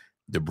at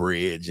the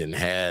bridge and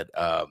had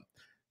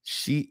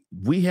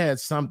we had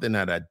something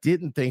that I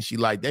didn't think she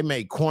liked. They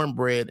made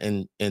cornbread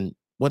and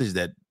what is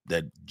that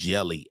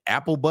jelly?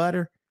 Apple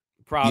butter?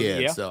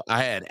 Probably, yeah. So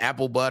I had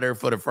apple butter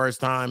for the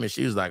first time, and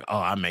she was like, "Oh,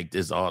 I make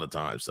this all the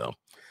time." So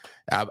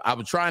I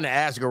was trying to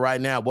ask her right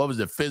now, what was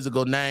the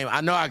physical name?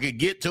 I know I could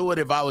get to it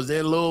if I was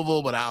in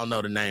Louisville, but I don't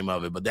know the name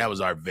of it. But that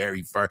was our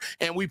very first,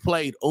 and we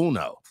played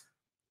Uno.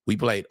 We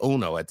played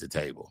Uno at the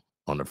table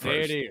on the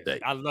first day.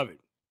 I love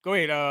it. Go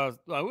ahead.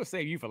 We'll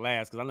save you for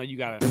last because I know you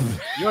got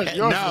No.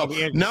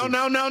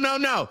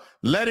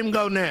 Let him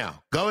go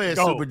now. Go ahead,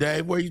 Super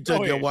Dave. Where you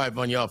took your wife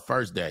on your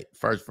first date?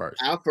 First.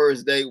 Our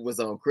first date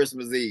was on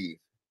Christmas Eve,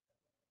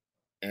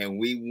 and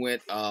we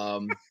went.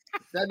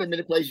 It's not that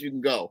many places you can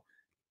go.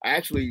 I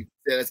actually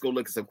said, let's go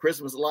look at some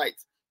Christmas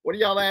lights. What are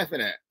y'all laughing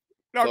at?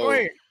 No, go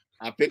ahead.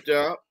 I picked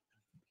her up.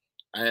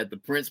 I had the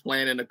Prince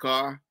playing in the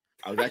car.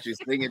 I was actually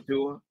singing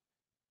to her.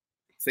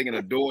 Singing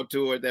Adore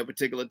to her at that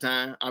particular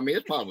time. I mean,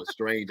 it's probably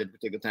strange at the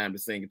particular time to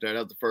sing to her. That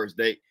was the first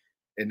date.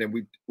 And then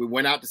we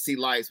went out to see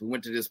lights. We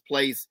went to this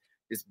place,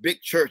 this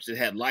big church that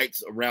had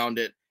lights around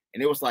it.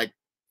 And it was like,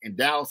 in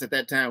Dallas at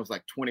that time, it was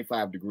like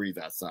 25 degrees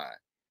outside.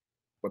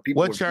 But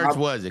people what church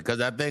was it?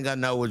 Because I think I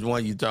know which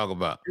one you talk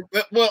about.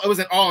 Well, it was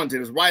in Arlington.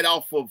 It was right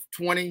off of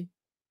 20.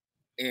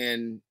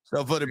 And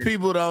so for the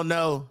people who don't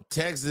know,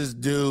 Texas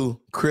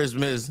do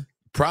Christmas,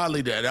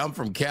 probably that. I'm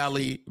from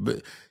Cali,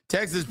 but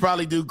Texas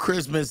probably do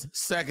Christmas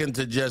second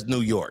to just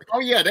New York.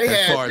 Oh yeah, they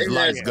as far as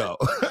lights go.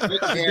 They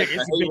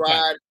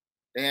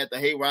had the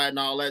hayride and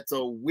all that.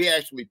 So we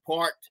actually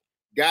parked,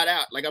 got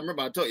out. Like I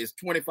remember I told you, it's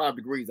 25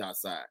 degrees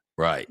outside.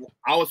 Right.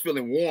 I was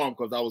feeling warm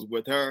because I was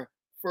with her.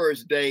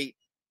 First date.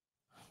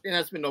 Didn't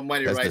have to spend no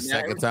money right now. That's the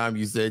second time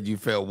you said you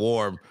felt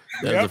warm.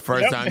 That's the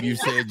first time you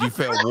said you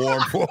felt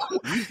warm for.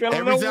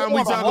 Every time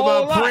we talk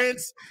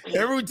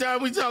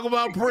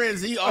about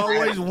Prince, he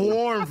always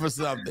warm for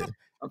something.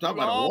 I'm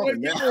talking about a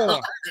woman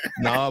now.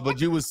 No, but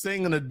you was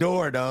singing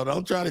Adore, though.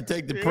 Don't try to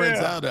take the Prince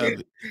out of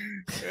it.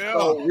 Yeah.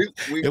 So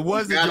it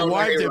wasn't your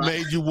wife that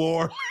made you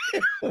warm.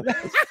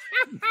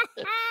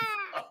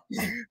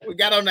 We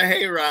got on the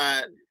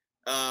hayride.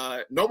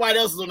 Nobody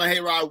else was on the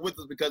hayride with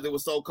us because it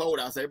was so cold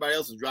outside. Everybody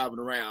else was driving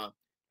around.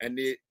 And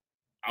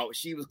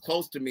she was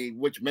close to me,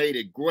 which made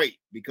it great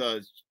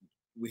because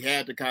we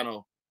had to kind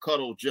of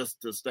cuddle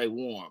just to stay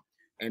warm.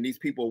 And these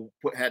people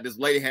this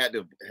lady had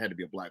to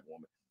be a black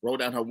woman. Rolled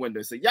down her window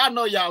and said, y'all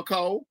know y'all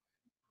cold.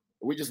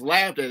 We just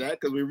laughed at that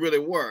because we really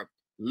were.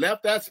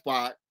 Left that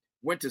spot,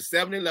 went to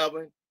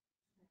 7-Eleven,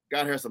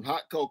 got her some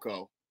hot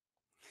cocoa.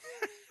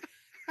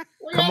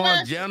 Come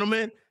on,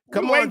 gentlemen.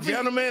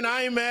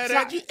 I ain't mad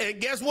at you.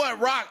 And guess what,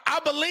 Rock? I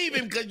believe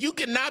him because you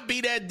cannot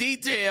be that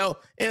detailed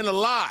in a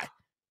lie.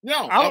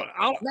 No,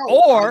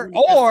 or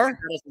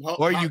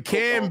you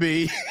can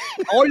be,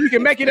 or you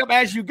can make it up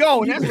as you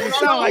go, and that's what it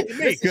sounds like to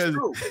me.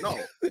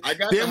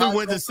 Then we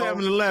went to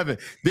 7-Eleven.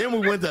 Then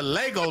we went to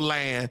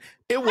Legoland.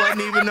 It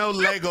wasn't even no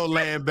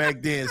Legoland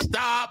back then.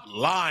 Stop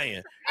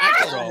lying. I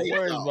took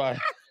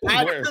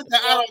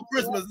that out on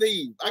Christmas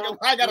Eve.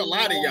 I got to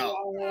lie to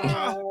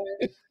y'all.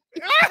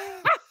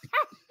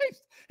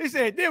 He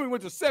said, then we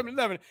went to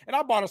 7-Eleven and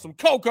I bought her some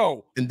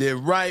cocoa. And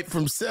then right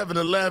from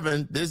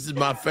 7-Eleven, this is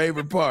my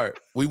favorite part.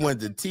 We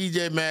went to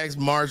TJ Maxx,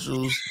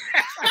 Marshalls,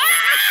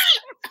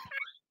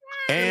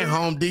 and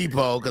Home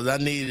Depot because I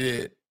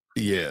needed it.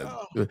 Yeah.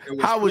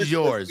 How was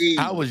yours?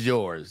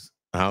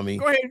 Homie?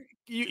 Go ahead.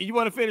 You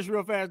want to finish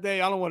real fast,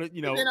 Dave? I don't want to,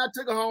 And then I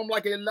took her home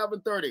like at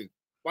 11:30,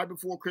 right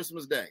before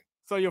Christmas Day.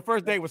 So your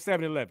first date was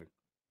 7-Eleven.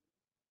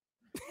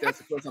 That's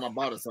the first time I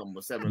bought her something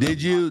with 7.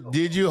 Did you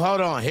hold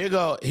on?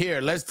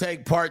 Here, let's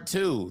take part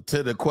 2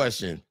 to the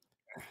question.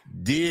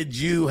 Did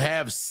you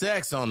have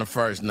sex on the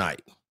first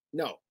night?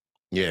 No.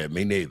 Yeah,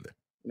 me neither.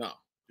 No.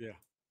 Yeah.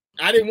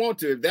 I didn't want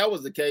to. If that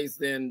was the case,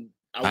 then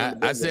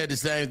I said the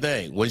same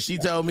thing. When she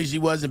told me she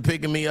wasn't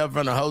picking me up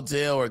from the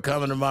hotel or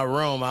coming to my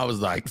room, I was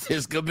like,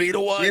 this could be the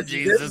one,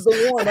 Jesus. This is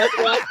the one. That's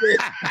what I said.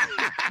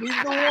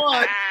 He's the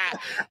one.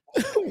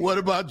 What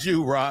about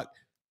you, Rock?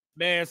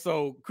 Man,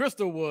 so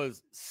Crystal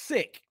was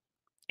sick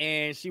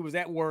and she was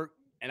at work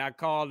and I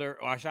called her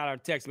or I shot her a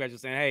text message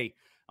saying, hey,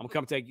 I'm gonna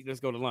come take you. Let's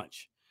go to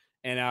lunch.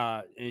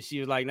 And she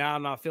was like, nah,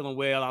 I'm not feeling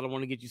well. I don't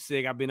want to get you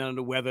sick. I've been under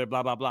the weather,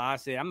 blah, blah, blah. I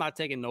said, I'm not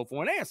taking no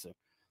for an answer.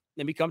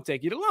 Let me come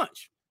take you to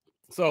lunch.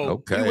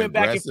 So we went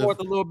back and forth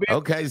a little bit.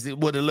 Okay, so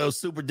with a little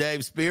Super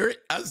Dave spirit.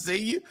 I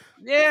see you.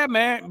 Yeah,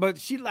 man. But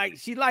she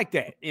liked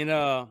that.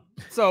 And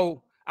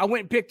so I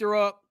went and picked her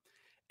up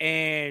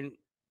and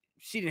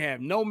she didn't have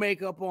no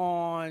makeup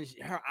on.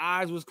 Her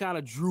eyes was kind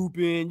of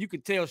drooping. You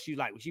could tell she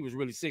was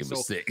really sick.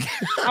 Sick.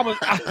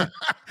 I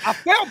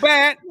felt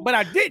bad, but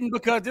I didn't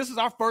because this is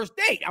our first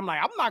date. I'm like,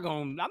 I'm not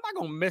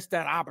gonna miss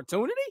that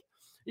opportunity.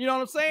 You know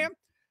what I'm saying?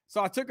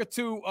 So I took her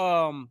to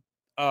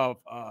a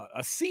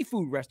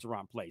seafood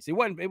restaurant place. It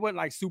wasn't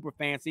like super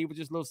fancy. It was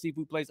just a little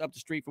seafood place up the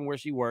street from where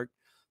she worked.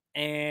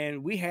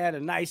 And we had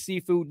a nice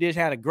seafood dish,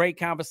 had a great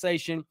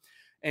conversation.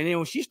 And then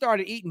when she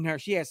started eating her,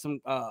 she had some,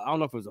 I don't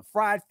know if it was a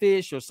fried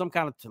fish or some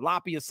kind of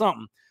tilapia or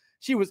something.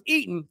 She was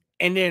eating,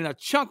 and then a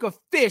chunk of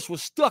fish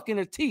was stuck in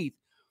her teeth.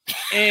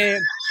 And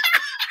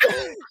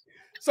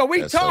so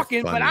we That's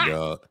talking, so funny,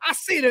 but I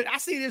see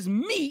this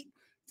meat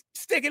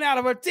sticking out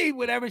of her teeth,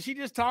 whatever. She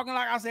just talking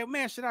like, I said,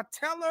 man, should I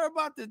tell her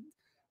about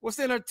what's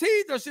in her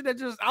teeth, or should I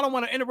I don't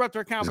want to interrupt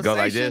her conversation. Just go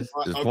like this.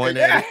 Just point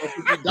at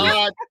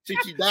it.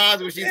 She dies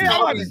when she's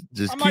talking.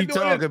 Just keep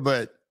talking,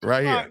 but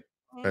right here.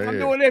 I'm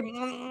doing it.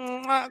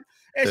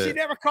 And she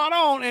never caught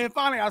on. And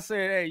finally I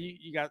said, hey,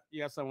 you got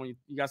something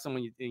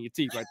in your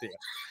teeth right there.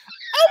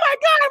 Oh my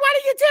God, why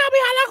didn't you tell me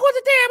how long was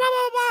it there? Blah,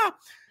 blah, blah.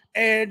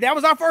 And that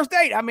was our first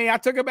date. I mean, I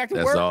took her back to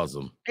work. That's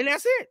awesome. And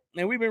that's it.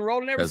 And we've been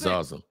rolling ever since. That's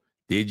awesome.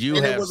 Did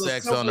you have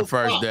sex on the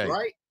first date?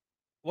 Right?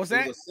 What's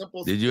that?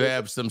 Did you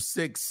have some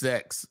sick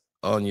sex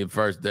on your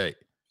first date?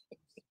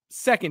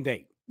 Second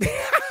date.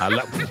 I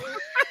love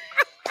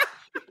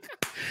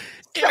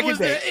it was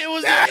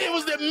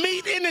the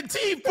meat in the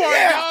teeth part,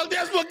 dog.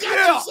 That's what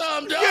got you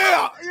some,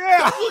 dog. Yeah.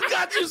 That's what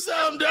got you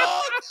some,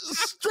 dog.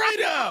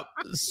 Straight up.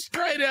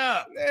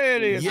 There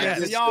it is.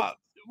 Yes. Y'all,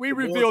 we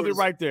revealed it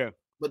right there.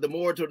 But the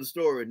moral to the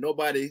story,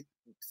 nobody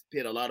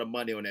spent a lot of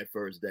money on that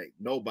first date.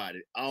 Nobody.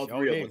 All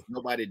three of us,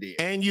 nobody did.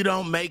 And you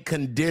don't make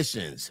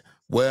conditions.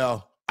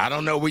 Well, I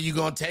don't know where you're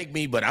going to take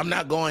me, but I'm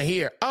not going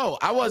here. Oh,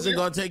 I wasn't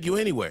going to take you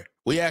anywhere.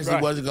 We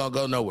actually wasn't going to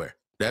go nowhere.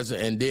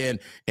 And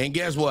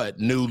guess what,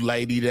 new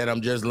lady that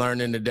I'm just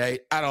learning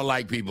today? I don't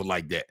like people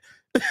like that.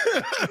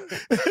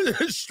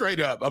 Straight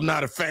up. I'm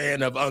not a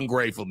fan of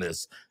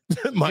ungratefulness.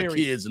 My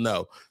kids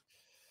know.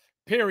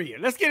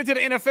 Period. Let's get into the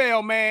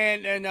NFL,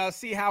 man, and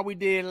see how we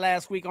did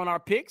last week on our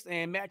picks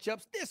and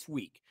matchups this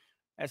week.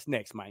 That's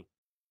next, Mike.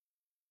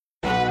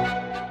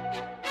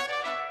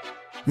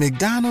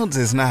 McDonald's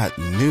is not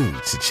new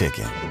to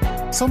chicken.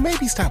 So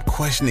maybe stop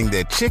questioning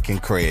their chicken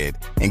cred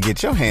and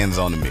get your hands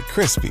on the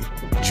McCrispy.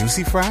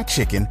 Juicy fried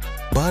chicken,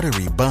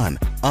 buttery bun,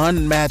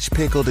 unmatched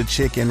pickle to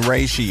chicken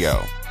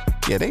ratio.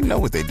 Yeah, they know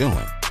what they're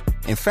doing.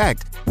 In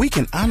fact, we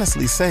can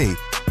honestly say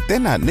they're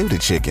not new to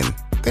chicken.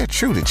 They're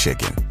true to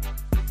chicken.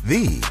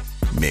 The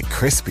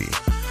McCrispy.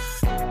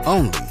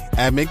 Only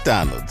at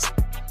McDonald's.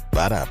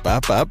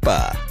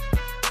 Ba-da-ba-ba-ba.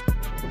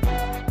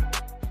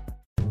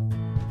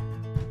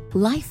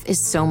 Life is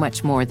so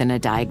much more than a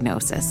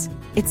diagnosis.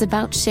 It's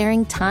about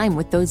sharing time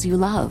with those you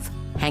love,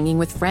 hanging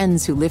with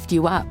friends who lift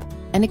you up,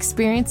 and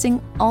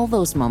experiencing all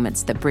those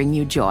moments that bring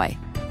you joy.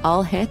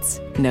 All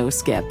hits, no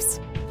skips.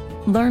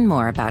 Learn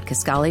more about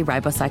Kisqali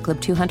Ribociclib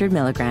 200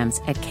 milligrams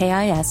at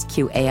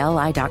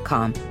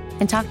KISQALI.com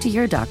and talk to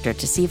your doctor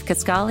to see if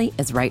Kisqali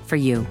is right for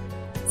you.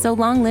 So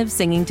long live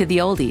singing to the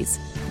oldies,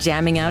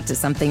 jamming out to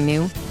something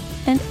new,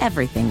 and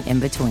everything in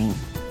between.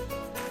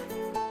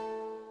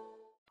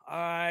 All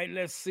right,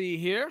 let's see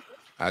here.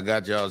 I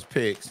got y'all's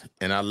picks,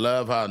 and I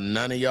love how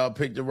none of y'all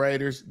picked the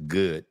Raiders.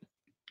 Good.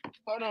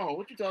 Hold on,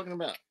 what you talking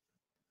about?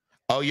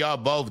 Oh, y'all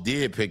both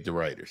did pick the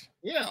Raiders.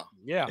 Yeah,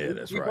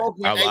 that's right.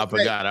 I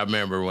forgot. I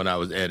remember when I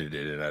was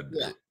edited, and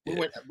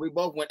we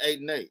both went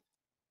 8-8.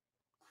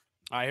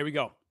 All right, here we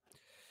go.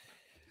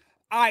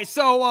 All right,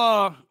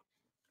 so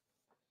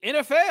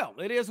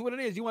NFL, it is what it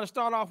is. You want to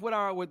start off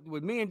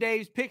with me and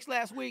Dave's picks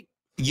last week?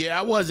 Yeah,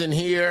 I wasn't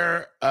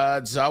here,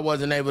 so I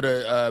wasn't able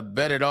to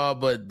bet it all,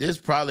 but this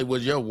probably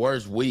was your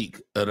worst week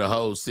of the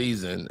whole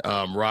season,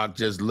 Rock,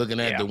 just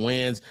looking at the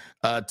wins.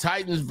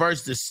 Titans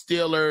versus the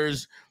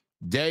Steelers.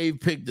 Dave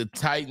picked the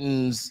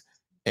Titans,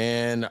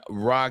 and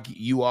Rock,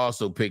 you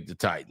also picked the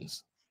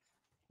Titans.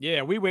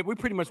 Yeah, we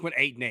pretty much went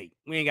 8-8.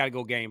 We ain't got to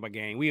go game by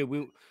game. We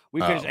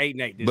finished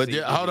 8-8 this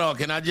season. Hold on,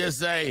 can I just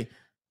say,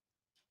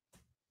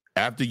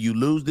 after you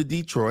lose to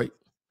Detroit,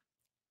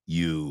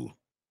 you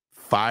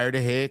fired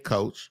a head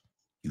coach,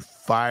 you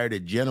fired a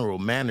general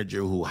manager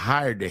who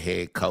hired the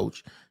head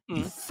coach,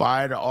 you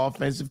fired an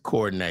offensive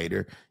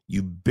coordinator,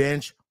 you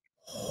bench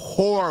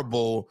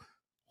horrible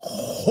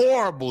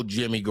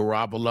Jimmy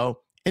Garoppolo,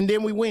 and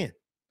then we win.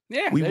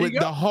 Yeah, we went.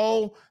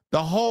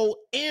 The whole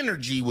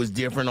energy was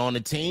different on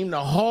the team. The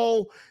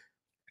whole,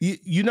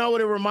 you know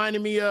what it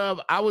reminded me of?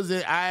 I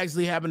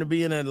actually happened to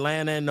be in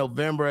Atlanta in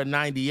November of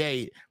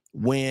 '98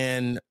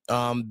 when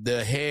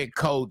the head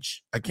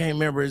coach, I can't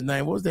remember his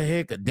name. What was the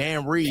head coach?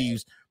 Dan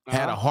Reeves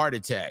had a heart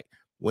attack.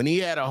 When he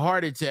had a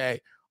heart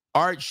attack,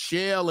 Art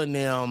Shell and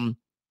them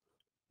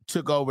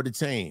took over the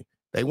team.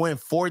 They went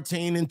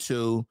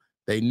 14-2.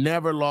 They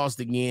never lost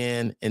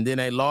again, and then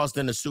they lost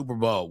in the Super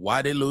Bowl.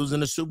 Why they lose in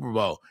the Super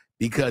Bowl?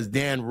 Because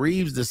Dan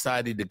Reeves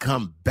decided to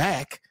come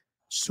back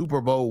Super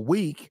Bowl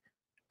week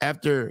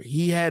after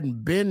he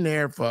hadn't been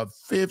there for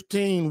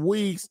 15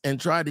 weeks and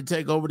tried to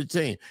take over the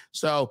team.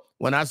 So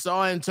when I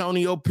saw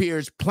Antonio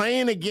Pierce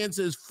playing against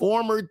his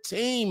former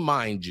team,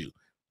 mind you,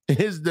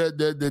 is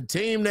the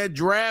team that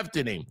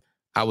drafted him,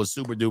 I was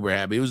super duper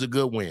happy. It was a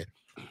good win.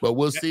 But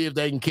we'll see if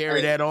they can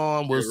carry that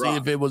on. We'll see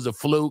if it was a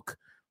fluke.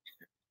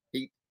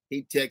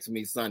 He texted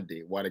me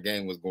Sunday while the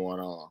game was going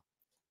on.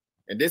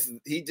 And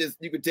you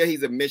could tell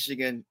he's a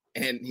Michigan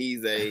and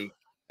he's a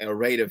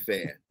Raider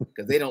fan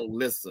because they don't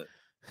listen.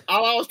 I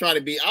was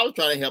trying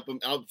to help him.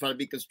 I was trying to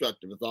be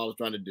constructive. That's all I was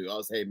trying to do. I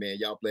was, hey man,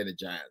 y'all playing the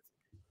Giants.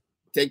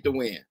 Take the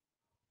win.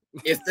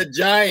 It's the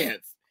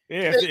Giants.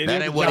 Yeah,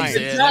 that ain't what he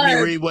said. Let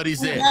me read what he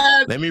said.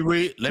 Let me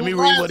read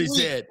what he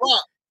said.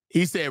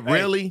 He said,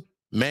 really?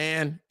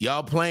 Man,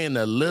 y'all playing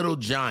the little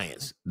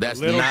Giants. That's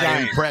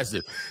not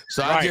impressive.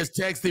 So I just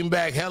text him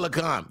back, hella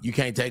calm. You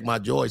can't take my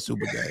joy,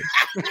 Super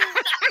Dave.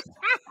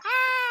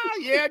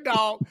 Yeah,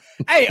 dog.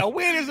 Hey, a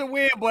win is a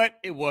win, but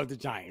it was the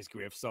Giants,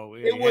 Griff. So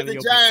it was the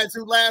Giants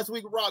who last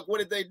week, Rock, what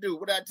did they do?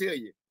 What did I tell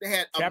you? They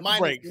had a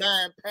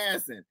 -9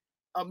 passing.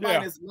 A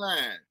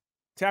 -9.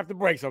 Tap the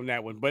brakes on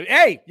that one. But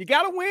hey, you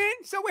got to win,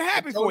 so we're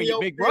happy for you,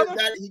 big brother.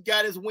 He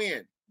got his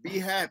win. Be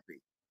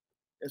happy.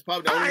 That's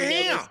probably the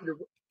only one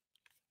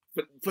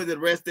for the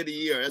rest of the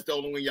year. That's the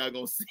only one y'all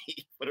gonna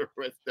see for the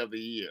rest of the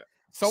year.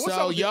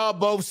 So y'all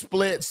both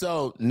split.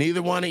 So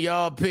neither one of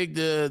y'all picked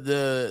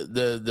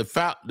the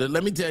Falcon.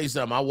 Let me tell you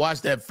something. I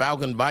watched that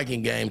Falcon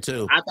Viking game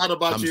too. I thought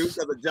about you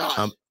because of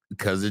Josh.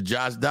 Because of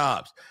Josh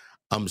Dobbs.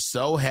 I'm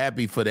so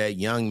happy for that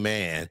young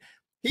man.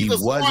 He's a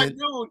smart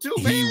dude too,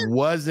 man. He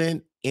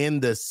wasn't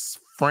in the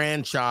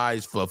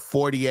franchise for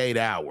 48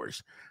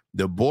 hours.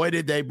 The boy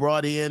that they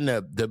brought in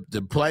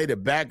to play the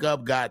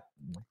backup got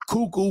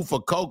cuckoo for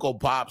Cocoa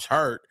Pops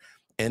hurt,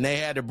 and they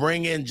had to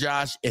bring in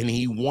Josh, and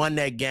he won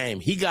that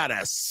game. He got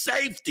a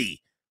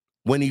safety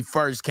when he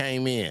first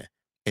came in,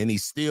 and he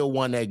still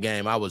won that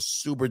game. I was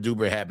super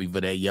duper happy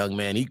for that young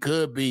man. He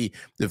could be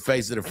the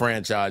face of the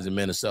franchise in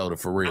Minnesota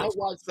for real. I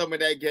watched some of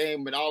that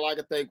game, but all I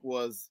could think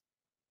was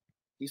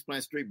he's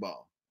playing street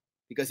ball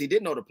because he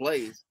didn't know the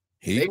plays.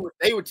 They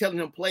were telling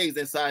him plays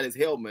inside his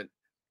helmet.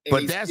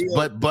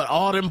 But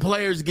all them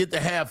players get to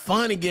have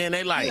fun again.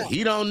 They like,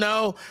 he don't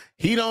know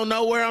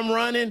where I'm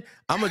running.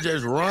 I'm gonna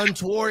just run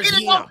towards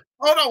him. Hold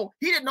on,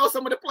 he didn't know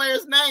some of the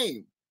players'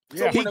 names.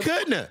 Yeah. He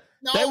couldn't have.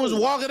 No. They was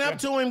walking up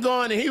to him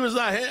going, and he was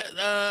like,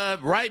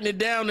 writing it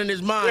down in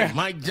his mind. Yeah.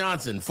 Mike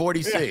Johnson,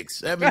 46,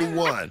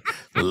 71.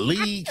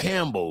 Lee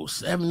Campbell,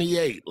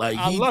 78. Like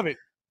I love it.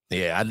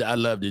 Yeah, I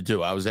loved it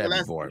too. I was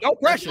happy for it. No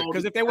pressure,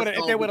 because if they would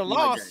have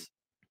lost.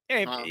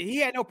 Yeah, he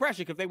had no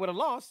pressure because they would have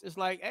lost. It's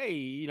like,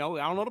 hey, I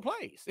don't know the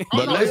plays.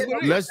 But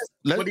let's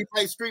when he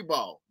played street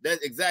ball,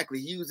 that's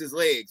exactly. He used his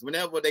legs.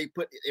 Whenever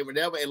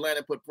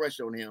Atlanta put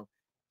pressure on him,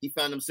 he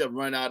found himself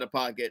running out of the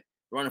pocket,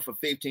 running for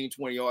 15,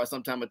 20 yards,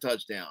 sometime a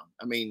touchdown.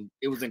 I mean,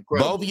 it was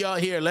incredible. Both of y'all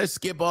here, let's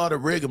skip all the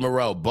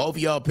rigmarole. Both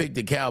of y'all picked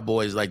the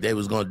Cowboys like they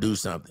was going to do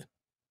something.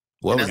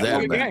 What was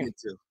that about?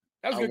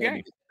 That was a good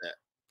game.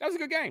 That was a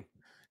good game.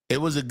 It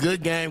was a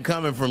good game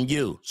coming from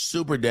you,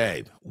 Super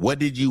Dave. What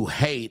did you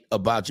hate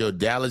about your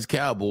Dallas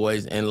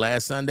Cowboys in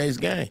last Sunday's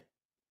game?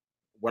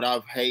 What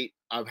I've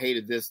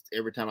hated this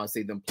every time I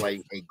see them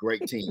play a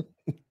great team,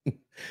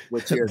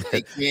 which is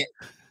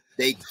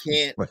they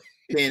can't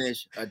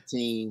finish a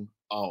team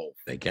off.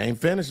 They can't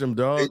finish them,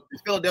 dog. The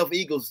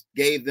Philadelphia Eagles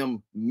gave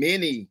them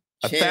many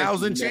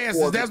 1,000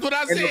 chances. That's what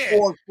I said.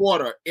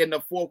 In the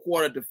fourth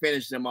quarter to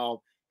finish them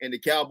off, and the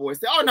Cowboys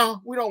said, "Oh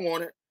no, we don't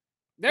want it."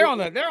 They're on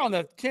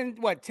the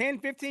 10,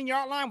 15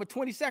 yard line with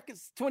 27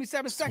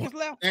 seconds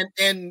left.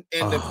 And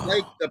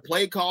the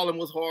play calling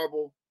was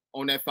horrible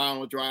on that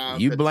final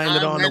drive. You blame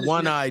it on the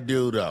one-eyed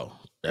dude, though.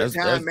 The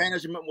time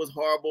management was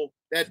horrible.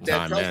 That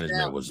time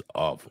management was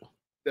awful.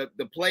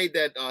 The play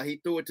that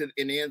he threw it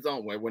in the end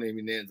zone. Well, it wasn't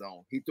even in the end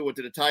zone. He threw it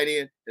to the tight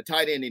end. The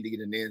tight end needed to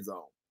get in the end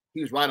zone.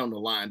 He was right on the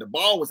line. The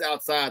ball was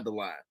outside the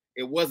line.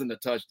 It wasn't a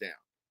touchdown.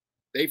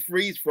 They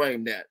freeze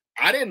framed that.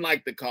 I didn't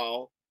like the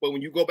call, but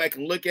when you go back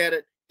and look at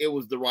it, it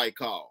was the right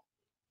call.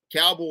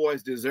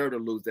 Cowboys deserve to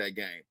lose that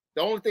game.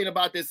 The only thing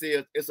about this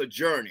is it's a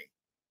journey.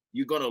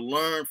 You're going to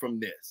learn from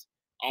this.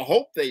 I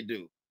hope they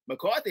do.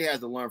 McCarthy has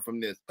to learn from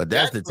this. But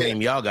that's the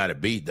team y'all got to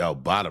beat, though,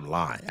 bottom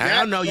line.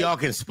 I know y'all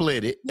can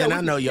split it, and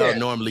I know y'all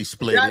normally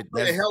split it.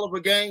 That's a hell of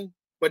a game,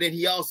 but then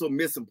he also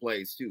missed some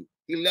plays, too.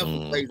 He left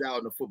some plays out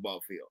in the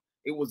football field.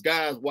 It was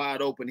guys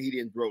wide open he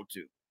didn't throw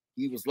to.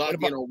 He was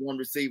locked in on one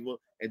receiver,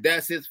 and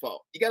that's his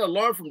fault. You got to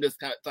learn from this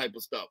type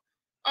of stuff.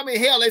 I mean,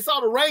 hell, they saw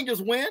the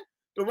Rangers win.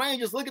 The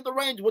Rangers, look at the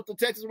Rangers, what the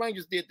Texas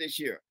Rangers did this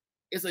year.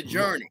 It's a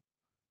journey.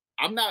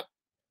 I'm not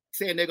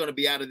saying they're going to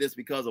be out of this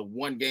because of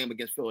one game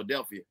against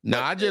Philadelphia.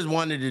 No, I just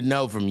wanted to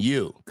know from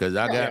you because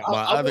I got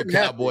my other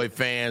Cowboy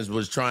fans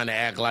was trying to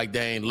act like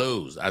they ain't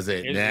lose. I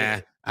said,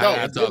 I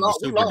got to talk to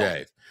Super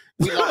Dave.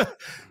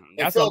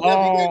 That's a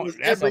long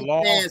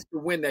chance to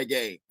win that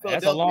game.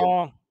 That's a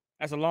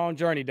long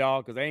journey,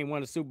 dog, because they ain't won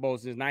the Super Bowl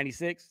since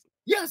 '96.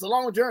 Yeah, it's a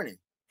long journey.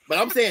 But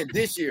I'm saying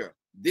this year,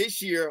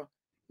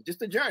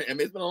 just a journey. I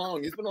mean, it's been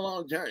a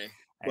long journey.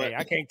 But hey,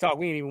 I can't talk.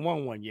 We ain't even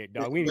won one yet,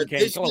 dog. We ain't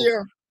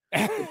even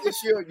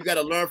this year, you got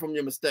to learn from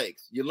your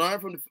mistakes. You learn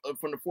from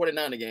the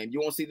 49er game. You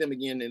won't see them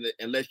again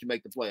unless you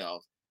make the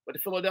playoffs. But the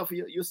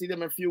Philadelphia, you'll see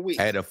them in a few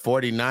weeks. Hey, the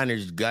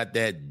 49ers got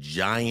that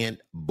giant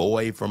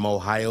boy from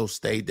Ohio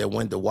State that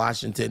went to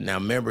Washington. Now,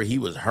 remember, he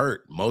was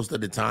hurt most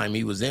of the time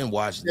he was in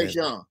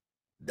Washington.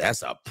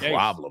 That's a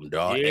problem,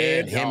 dog. Yeah,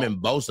 and him and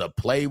Bosa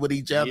play with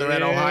each other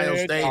at Ohio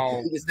State.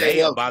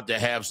 They about to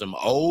have some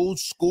old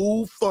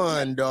school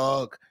fun,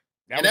 dog.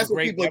 And that's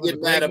what people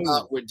get mad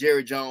about with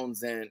Jerry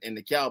Jones and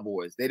the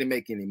Cowboys. They didn't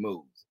make any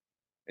moves.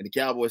 And the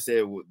Cowboys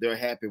said they're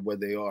happy where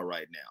they are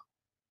right now.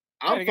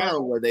 I'm fine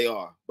with where they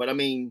are. But, I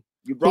mean,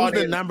 you brought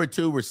in the number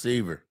 2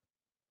 receiver?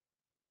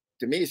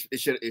 To me,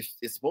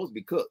 it's supposed to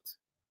be Cooks.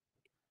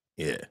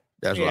 Yeah,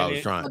 that's what I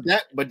was trying.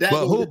 But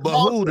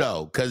who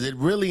though? Because it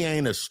really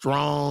ain't a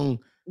strong.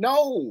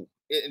 No,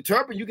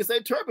 Turpin. You can say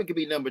Turpin could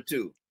be number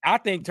 2. I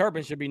think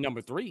Turpin should be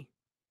number 3.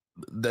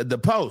 The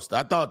post.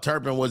 I thought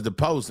Turpin was the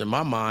post in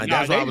my mind.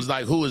 That's why I was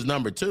like, who is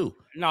number 2?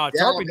 No,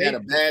 Turpin had a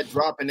bad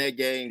drop in that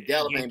game.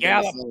 Gallup ain't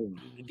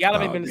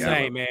been the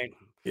same, man.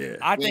 Yeah,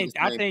 I think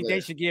they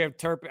should give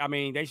Turpin. I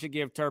mean, they should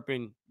give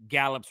Turpin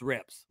Gallup's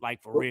reps,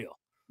 like for real.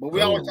 But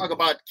we always talk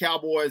about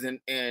Cowboys and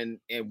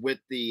with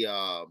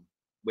the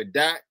with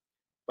Dak,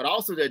 but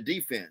also their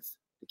defense.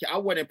 I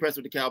wasn't impressed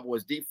with the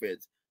Cowboys'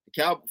 defense.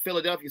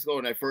 Philadelphia scored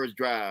on that first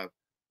drive,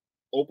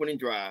 opening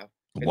drive,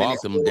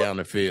 walked them down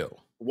the field.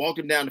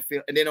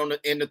 And then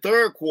in the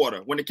third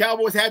quarter, when the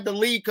Cowboys had the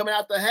lead coming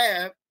out the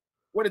half,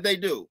 what did they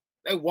do?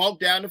 They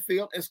walked down the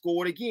field and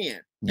scored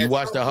again. You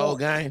watched the whole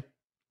game?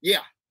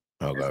 Yeah.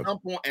 Okay.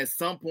 At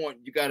some point,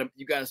 you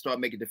gotta start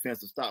making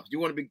defensive stops. You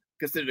want to be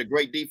considered a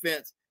great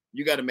defense,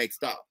 you got to make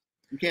stops.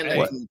 You can't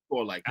let teams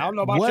score like that. I don't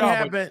know about what y'all.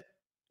 Happened?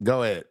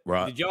 Go ahead,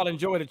 Rob. Did y'all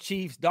enjoy the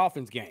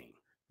Chiefs-Dolphins game?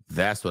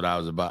 That's what I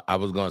was about. I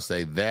was going to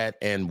say that.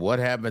 And what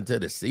happened to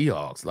the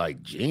Seahawks?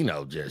 Like,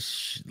 Geno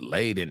just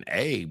laid an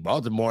egg.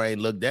 Baltimore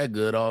ain't looked that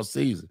good all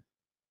season.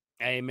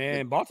 Hey,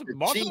 man,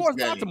 Baltimore's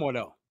Baltimore,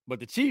 though. But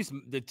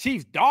the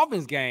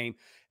Chiefs-Dolphins game,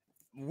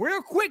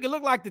 real quick, it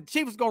looked like the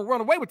Chiefs was going to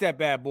run away with that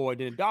bad boy.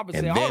 Then the Dolphins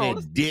said, hold on.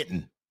 It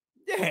didn't.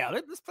 Yeah,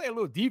 let's play a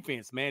little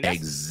defense, man.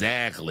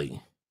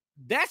 Exactly.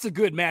 That's a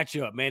good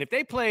matchup, man. If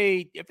they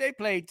played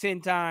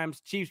 10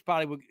 times, Chiefs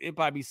it'd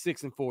probably be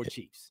 6-4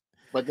 Chiefs.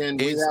 But then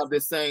we have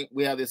this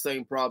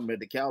same problem that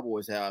the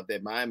Cowboys have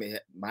that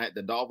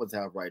the Dolphins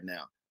have right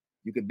now.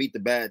 You can beat the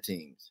bad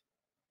teams,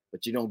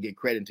 but you don't get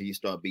credit until you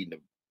start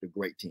beating the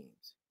great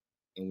teams.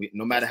 And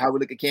no matter how we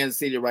look at Kansas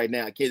City right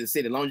now, Kansas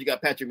City, as long as you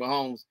got Patrick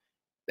Mahomes,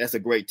 that's a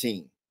great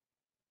team.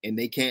 And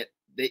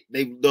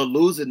they're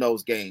losing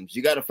those games.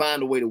 You got to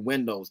find a way to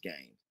win those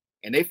games.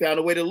 And they found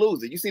a way to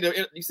lose it. You see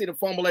the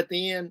fumble at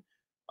the end?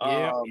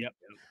 Yep.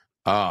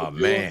 Oh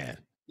man.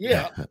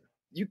 Yeah.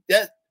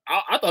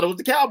 I thought it was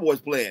the Cowboys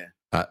playing.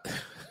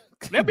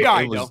 They'll be all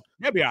right, though.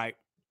 They'll be all right.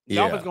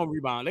 Dolphins gonna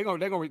rebound. They're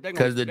gonna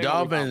because the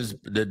Dolphins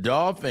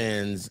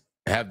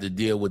have to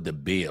deal with the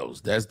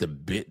Bills. That's the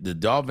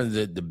Dolphins.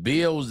 The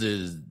Bills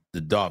is the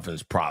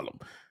Dolphins' problem,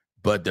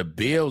 but the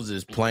Bills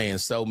is playing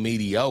so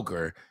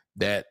mediocre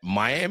that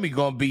Miami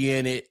gonna be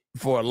in it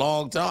for a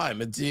long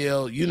time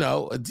until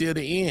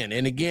the end.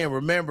 And again,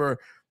 remember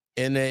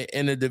in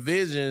the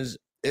divisions,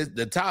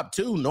 the top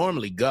 2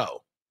 normally go.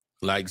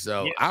 Like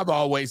so, yeah. I've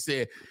always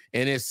said,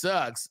 and it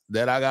sucks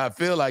that I gotta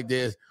feel like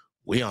this.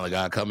 We only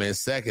gotta come in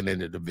second in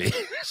the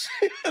division.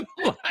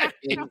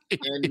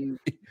 and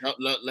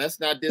let's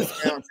not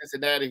discount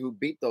Cincinnati, who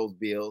beat those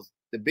Bills.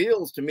 The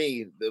Bills, to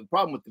me, the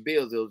problem with the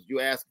Bills is you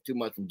ask too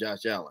much from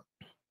Josh Allen.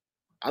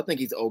 I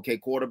think he's an okay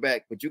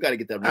quarterback, but you got to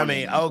get that. I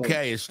mean,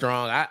 okay is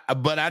strong.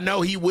 But I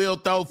know he will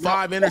throw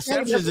 5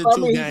 interceptions in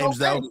 2 games,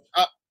 though.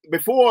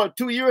 Before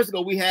 2 years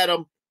ago, we had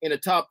him in the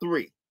top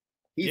 3.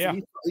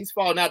 He's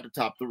fallen out the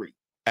top 3.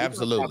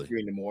 Absolutely. Top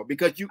 3 anymore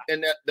because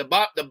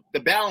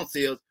the balance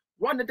is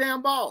run the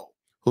damn ball.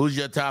 Who's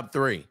your top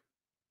 3?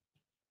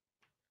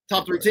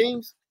 Top 3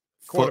 teams?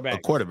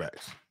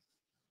 Quarterbacks.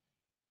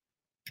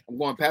 I'm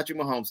going Patrick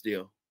Mahomes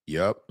still.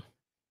 Yep.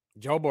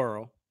 Joe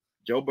Burrow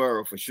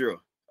for sure.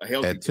 A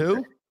healthy at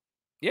 2?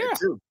 Yeah. At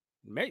 2.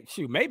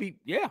 Maybe.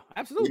 Yeah,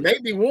 absolutely. He may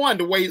be 1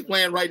 the way he's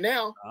playing right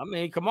now. I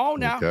mean, come on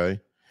now. Okay.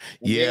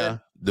 Yeah,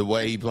 the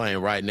way he's playing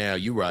right now.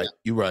 You're right. Yeah.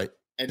 You're right.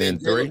 And then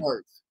 3.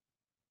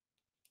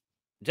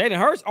 Jalen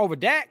Hurts over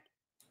Dak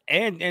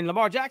and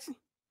Lamar Jackson.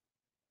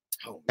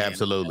 Oh, man.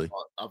 Absolutely.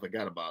 I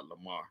forgot about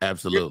Lamar.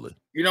 Absolutely.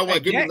 You know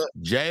what?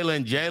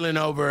 Jalen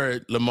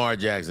over Lamar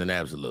Jackson.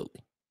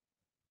 Absolutely.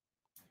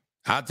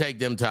 I'll take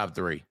them top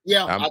 3.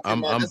 Yeah,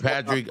 I'm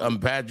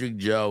Patrick,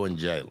 Joe, and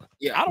Jalen.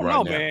 Yeah, I don't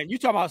know, man. You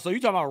talking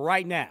about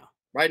right now?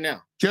 Right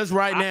now, just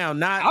right now.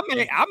 Not.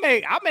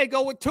 I may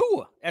go with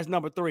Tua as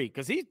number 3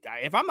 because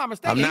if I'm not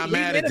mistaken, I'm not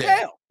mad at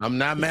that. I'm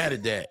not mad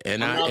at that,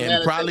 and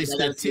probably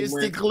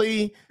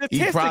statistically,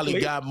 he probably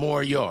got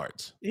more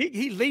yards.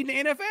 He's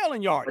leading the NFL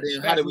in yards. But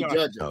then how do we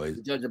judge him?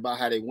 We judge about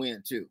how they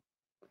win too,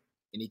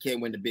 and he can't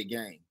win the big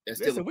game. That's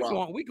still a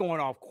problem. We going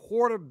off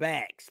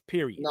quarterbacks.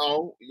 Period.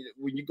 No,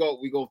 when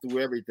we go through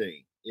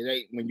everything. It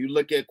ain't when you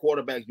look at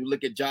quarterbacks. You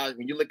look at Josh.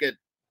 When you look at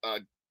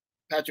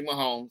Patrick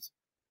Mahomes,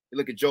 you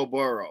look at Joe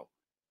Burrow.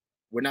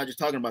 We're not just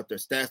talking about their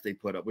stats they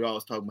put up. We're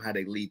always talking about how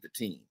they lead the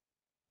team.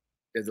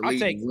 There's a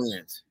lead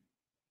wins.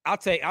 I'll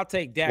take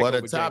Dak. Well,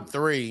 the top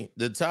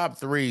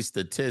three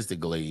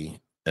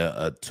statistically,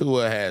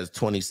 Tua has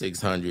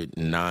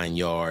 2,609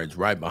 yards.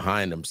 Right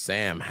behind him,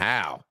 Sam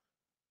Howell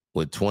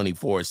with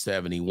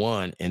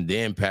 2,471, and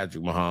then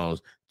Patrick Mahomes,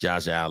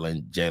 Josh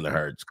Allen, Jalen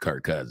Hurts,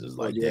 Kirk Cousins,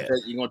 like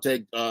that. You're gonna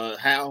take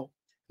Howell?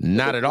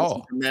 Not at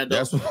all.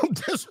 That's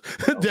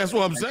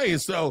what I'm saying.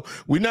 So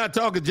we're not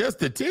talking just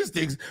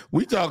statistics.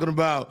 We're talking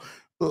about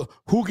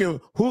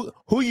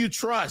who you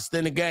trust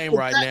in the game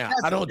right now.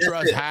 I don't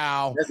trust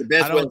Howe.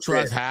 I don't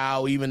trust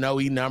Howe, even though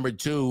he number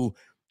 2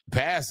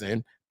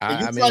 passing.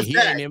 I mean, he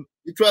ain't him.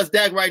 You trust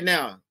Dak right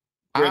now?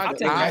 I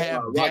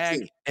have Dak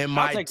in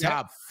my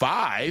top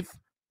 5.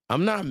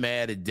 I'm not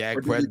mad at Dak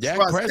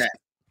Prescott.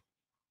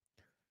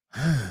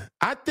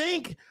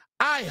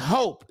 I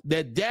hope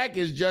that Dak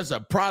is just a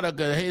product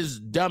of his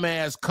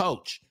dumbass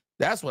coach.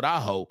 That's what I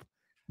hope.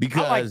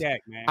 Because I like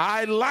Dak, man.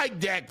 I like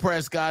Dak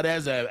Prescott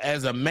as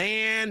a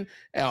man,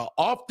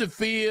 off the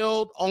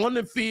field, on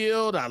the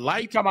field. I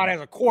like. You talking about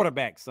as a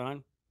quarterback,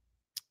 son?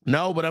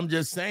 No, but I'm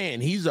just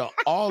saying he's an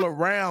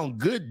all-around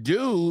good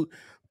dude.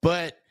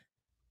 But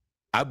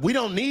we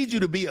don't need you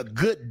to be a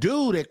good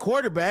dude at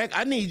quarterback.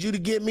 I need you to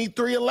get me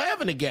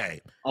 311 a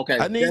game. Okay,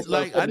 I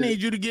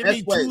need you to get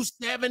me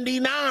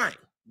 279.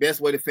 Best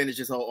way to finish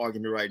this whole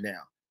argument right now.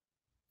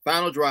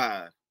 Final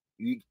drive.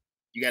 You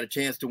got a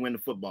chance to win the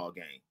football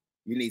game.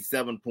 You need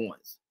 7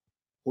 points.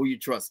 Who you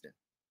trusting?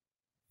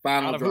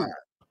 Final drive.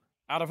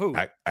 Out of who?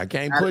 I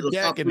can't put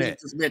Dak in that.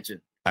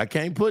 I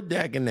can't put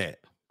Dak in that.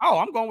 Oh,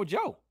 I'm going with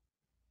Joe.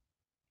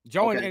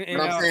 Joe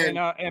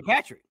and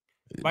Patrick.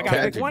 But I got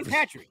to pick one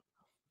Patrick.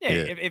 Yeah.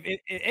 If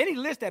any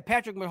list that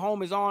Patrick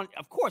Mahomes is on,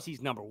 of course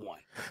he's number 1.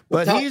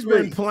 But he's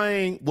been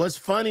playing. What's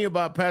funny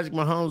about Patrick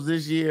Mahomes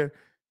this year,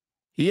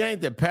 he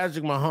ain't the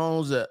Patrick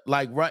Mahomes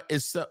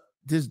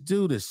this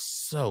dude is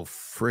so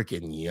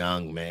freaking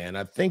young, man.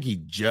 I think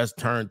he just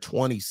turned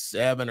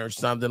 27 or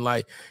something.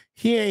 Like,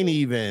 he ain't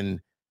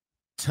even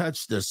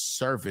touched the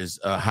surface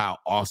of how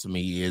awesome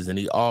he is, and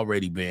he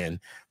already been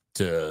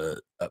to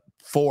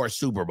 4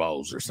 Super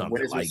Bowls or something.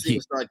 When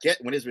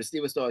his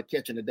receivers start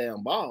catching the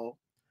damn ball,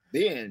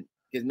 then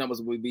his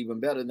numbers will be even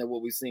better than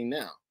what we've seen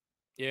now.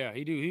 Yeah,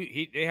 he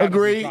do. They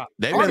agree.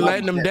 They've been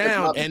letting him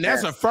down, and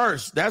that's a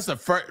first. That's a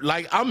first.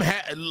 Like,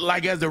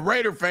 like as a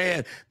Raider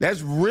fan,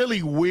 that's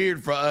really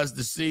weird for us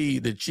to see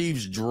the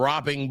Chiefs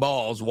dropping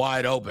balls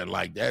wide open.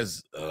 Like,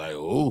 that's like,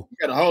 ooh. You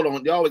gotta hold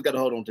on. You always gotta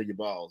hold on to your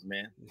balls,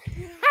 man.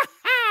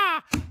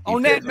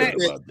 On that, man.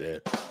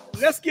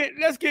 Let's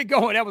get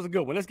going. That was a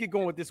good one. Let's get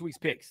going with this week's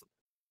picks.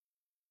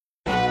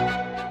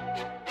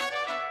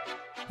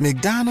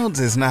 McDonald's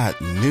is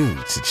not new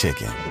to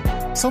chicken.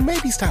 So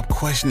maybe stop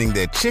questioning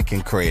their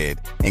chicken cred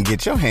and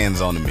get your hands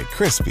on the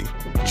McCrispy.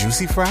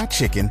 Juicy fried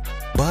chicken,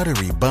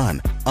 buttery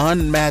bun,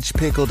 unmatched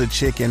pickle to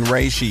chicken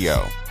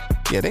ratio.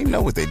 Yeah, they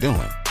know what they're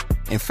doing.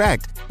 In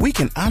fact, we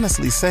can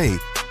honestly say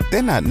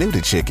they're not new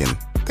to chicken.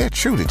 They're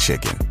true to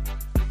chicken.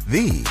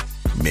 The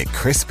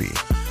McCrispy.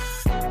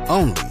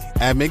 Only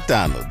at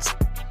McDonald's.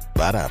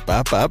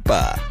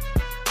 Ba-da-ba-ba-ba.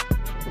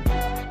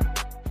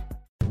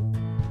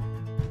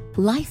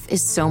 Life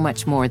is so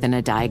much more than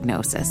a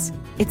diagnosis.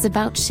 It's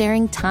about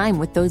sharing time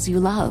with those you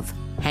love,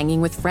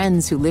 hanging with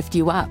friends who lift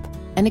you up,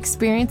 and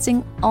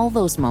experiencing all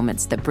those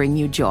moments that bring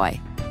you joy.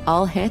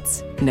 All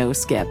hits, no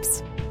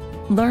skips.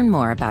 Learn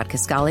more about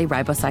Kisqali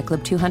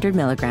Ribociclib 200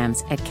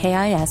 milligrams at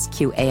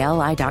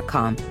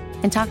KISQALI.com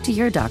and talk to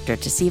your doctor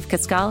to see if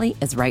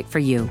Kisqali is right for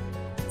you.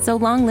 So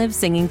long live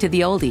singing to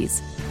the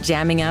oldies,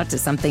 jamming out to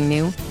something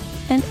new,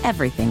 and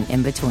everything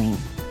in between.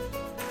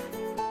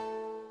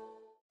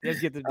 Let's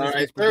get to this. All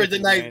right, Thursday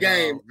night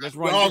game.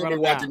 We're all going to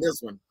be watching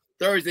this one.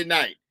 Thursday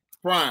night,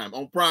 Prime,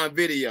 on Prime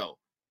Video.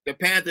 The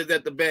Panthers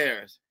at the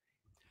Bears.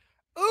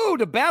 Ooh,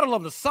 the Battle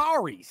of the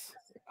Sorries.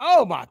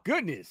 Oh, my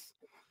goodness.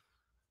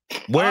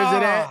 Where is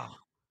it at?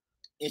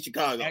 In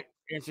Chicago.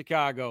 In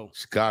Chicago.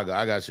 Chicago.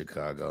 I got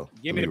Chicago.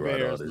 Give me the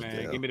Bears,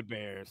 man. Give me the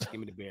Bears. Give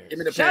me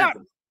the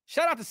Panthers.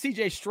 Shout out to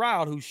CJ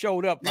Stroud, who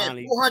showed up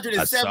finally. 407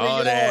 I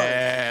saw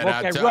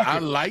that. I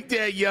like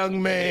that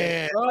young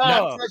man.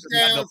 No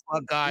touchdowns,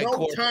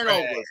 no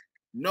turnovers,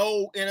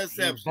 no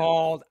interceptions.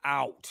 Balled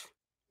out.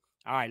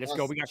 All right, let's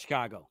go. We got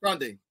Chicago.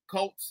 Sunday,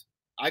 Colts.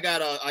 I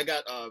got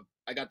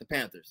the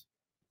Panthers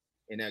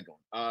in that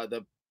one.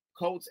 The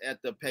Colts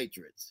at the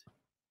Patriots.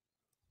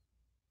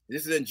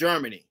 This is in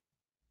Germany.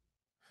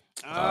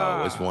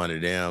 Oh, it's one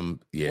of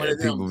them. Yeah,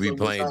 people be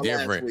playing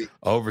different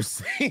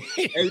overseas.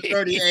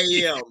 8:30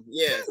 a.m.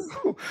 Yes.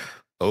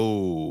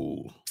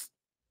 Oh,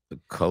 the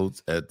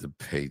Colts at the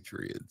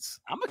Patriots.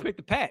 I'm gonna pick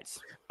the Pats.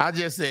 I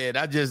just said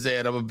I'm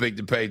gonna pick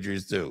the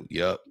Patriots too.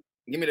 Yep.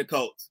 Give me the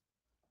Colts.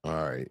 All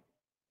right.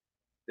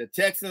 The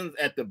Texans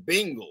at the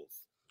Bengals.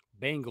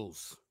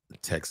 The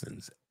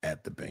Texans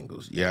at the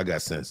Bengals. Yeah, I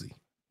got Cincy.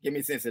 Give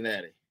me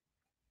Cincinnati.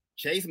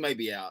 Chase may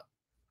be out.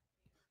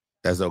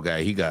 That's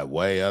okay. He got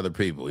way other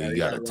people. He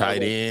got a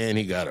tight end.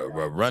 He got a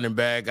running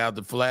back out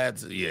the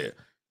flats. Yeah.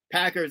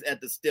 Packers at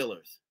the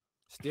Steelers.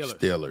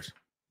 Steelers.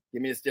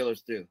 Give me the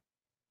Steelers too.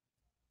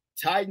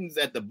 Titans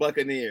at the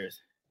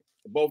Buccaneers.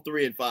 Both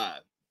 3-5.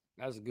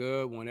 That's a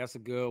good one.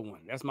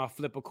 That's my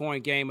flip a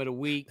coin game of the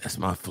week. That's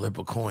my flip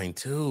a coin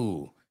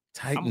too.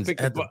 Titans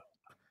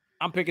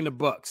I'm picking the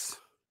Bucks.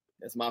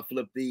 That's my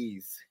flip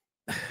these.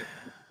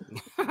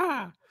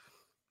 Damn.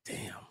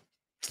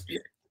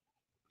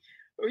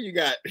 Who you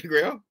got,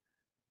 Grill?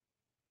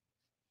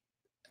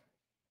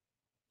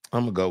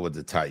 I'm gonna go with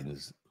the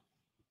Titans.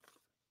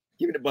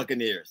 Give me the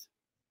Buccaneers.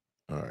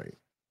 All right.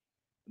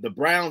 The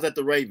Browns at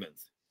the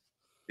Ravens.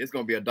 It's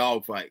gonna be a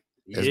dogfight.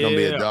 It's gonna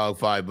be a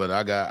dogfight, but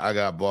I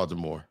got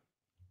Baltimore.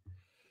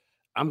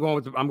 I'm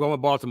going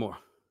with Baltimore.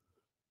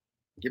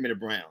 Give me the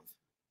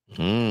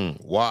Browns.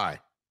 Why?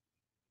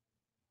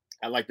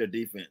 I like their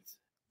defense.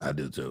 I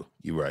do too.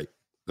 You're right.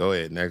 Go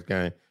ahead. Next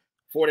game.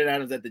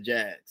 49ers at the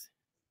Jags.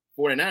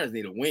 49ers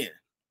need a win.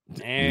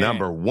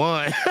 Number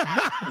one.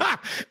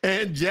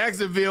 And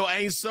Jacksonville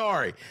ain't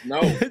sorry.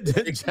 No.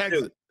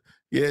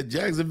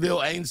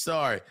 Jacksonville ain't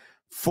sorry.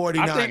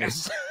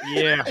 49ers.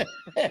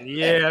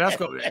 That's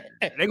good.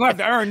 They're going to have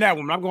to earn that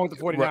one. I'm going with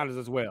the 49ers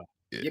as well.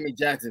 Give me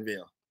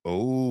Jacksonville.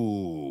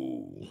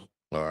 Oh,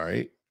 all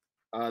right.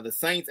 The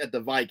Saints at the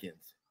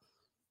Vikings.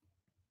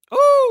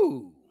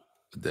 Ooh.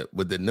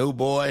 With the new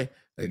boy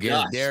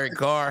against Derek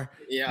Carr,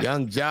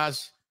 young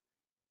Josh.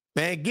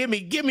 Man, give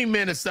me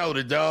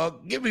Minnesota,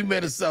 dog. Give me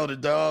Minnesota,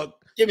 dog.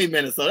 Give me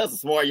Minnesota. That's a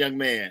smart young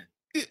man.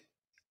 Because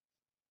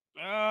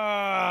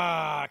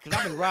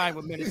I've been riding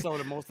with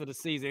Minnesota most of the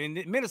season,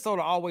 and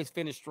Minnesota always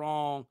finish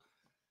strong.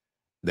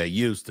 They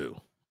used to.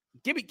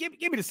 Give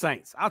me the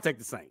Saints. I'll take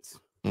the Saints.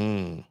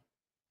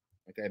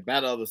 Okay,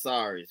 Battle of the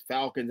Sorries.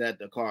 Falcons at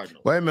the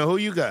Cardinals. Wait a minute, who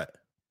you got?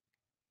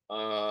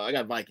 I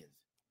got Vikings.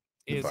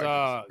 Is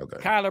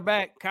Kyler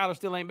back? Kyler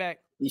still ain't back.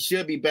 He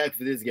should be back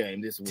for this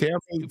game this week.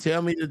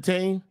 Tell me the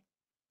team.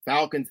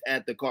 Falcons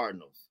at the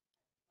Cardinals.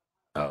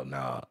 Oh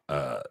no,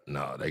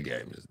 that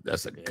game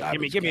that's a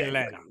garbage. Give me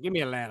Atlanta. Give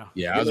me Atlanta.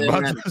 Yeah, I was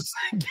about to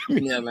say,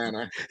 give me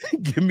Atlanta.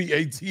 Give me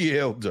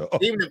ATL, dog.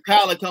 Even if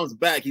Kyler comes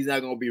back, he's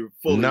not gonna be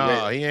fully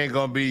ready. He ain't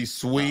gonna be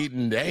sweet,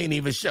 and they ain't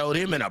even showed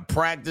him in a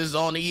practice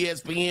on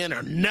ESPN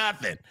or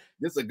nothing.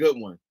 This is a good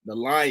one. The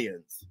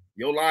Lions.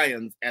 Your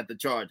Lions at the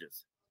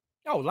Chargers.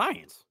 Oh,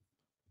 Lions.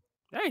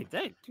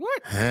 They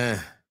what?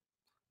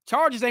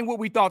 Chargers ain't what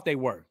we thought they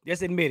were.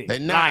 Just admit it. They're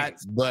not,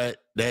 Lions. But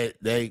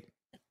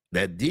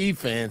that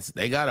defense,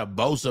 they got a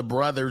Bosa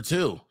brother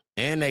too.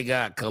 And they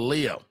got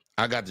Khalil.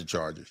 I got the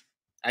Chargers.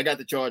 I got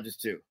the Chargers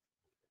too.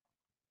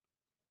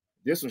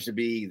 This one should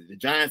be easy. The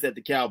Giants at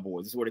the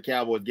Cowboys. This is where the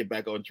Cowboys get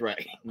back on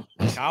track.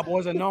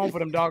 Cowboys are known for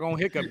them doggone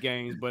hiccup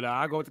games, but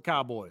I go with the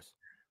Cowboys.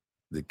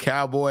 The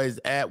Cowboys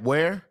at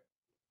where?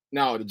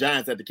 No, the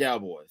Giants at the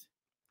Cowboys.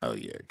 Oh,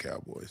 yeah,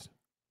 Cowboys.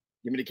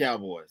 Give me the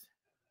Cowboys.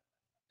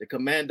 The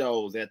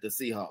Commandos at the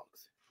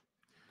Seahawks.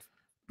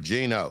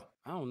 Gino.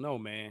 I don't know,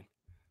 man.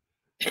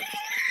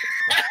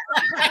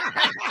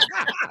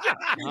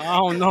 I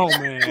don't know,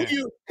 man.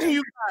 Who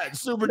you got,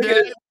 Super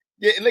Dad?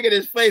 Look at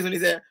his face when he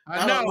said,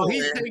 I know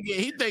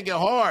he thinking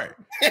hard.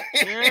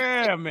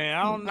 Yeah, man.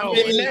 I don't know.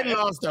 They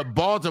lost to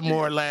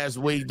Baltimore last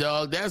week,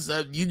 dog.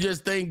 You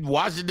just think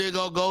Washington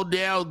gonna go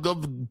down,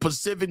 go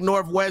Pacific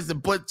Northwest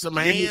and put some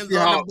hands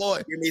on the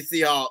boy. Give me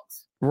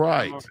Seahawks.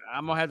 Right.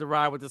 I'm gonna have to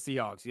ride with the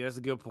Seahawks. Yeah, that's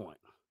a good point.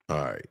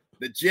 All right.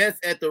 The Jets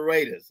at the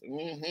Raiders.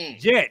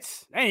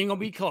 Jets. They ain't gonna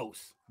be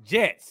close.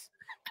 Jets.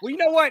 Well, you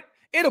know what?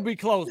 It'll be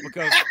close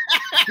because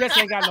Jets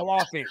ain't got no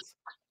offense.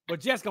 But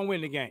Jets gonna win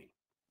the game.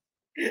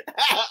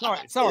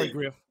 Sorry,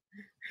 Griff.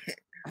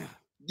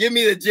 Give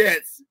me the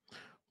Jets.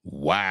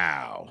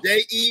 Wow.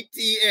 Jets.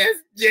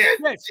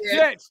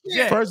 Jets.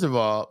 First of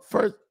all,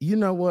 you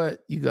know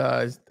what, you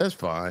guys, that's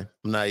fine.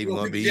 I'm not even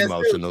gonna be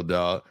emotional,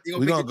 dog.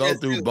 We're gonna go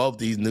through both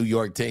these New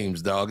York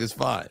teams, dog. It's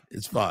fine.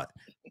 It's fine.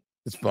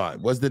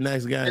 What's the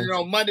next game? And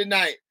on Monday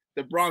night,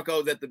 the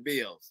Broncos at the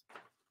Bills.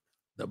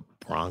 The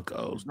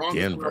Broncos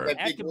Denver.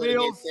 At the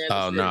Bills?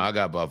 Oh, no, I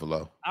got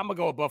Buffalo. I'm going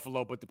to go with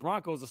Buffalo, but the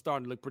Broncos are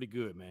starting to look pretty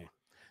good, man.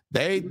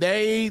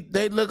 They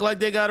look like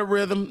they got a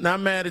rhythm. Not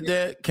mad at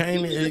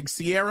that.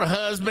 Sierra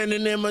husband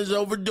and them is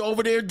over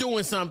there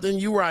doing something.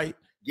 You right.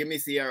 Give me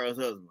Sierra's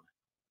husband.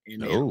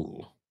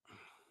 Oh.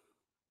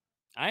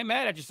 I ain't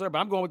mad at you, sir, but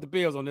I'm going with the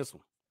Bills on this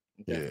one.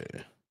 Yeah.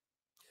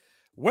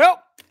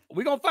 Well,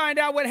 we're going to find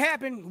out what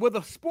happened. Will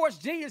the sports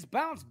genius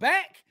bounce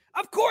back?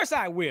 Of course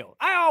I will.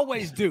 I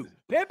always do.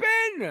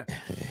 Pippin!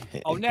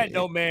 On that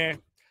note, man,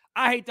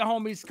 I hate the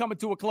homies coming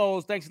to a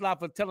close. Thanks a lot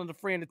for telling a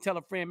friend to tell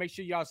a friend. Make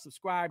sure y'all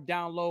subscribe,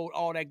 download,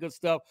 all that good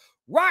stuff.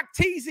 Rock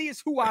Teasy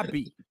is who I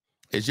be.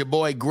 It's your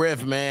boy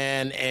Griff,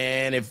 man,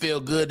 and it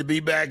feels good to be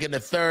back in the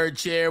third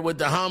chair with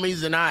the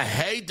homies, and I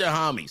hate the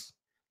homies.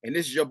 And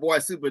this is your boy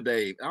Super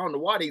Dave. I don't know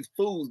why these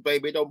fools,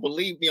 baby, don't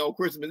believe me on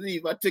Christmas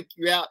Eve. I took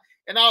you out,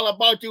 and all I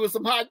bought you was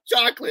some hot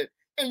chocolate.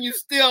 And you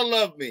still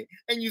love me,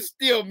 and you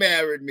still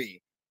married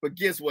me. But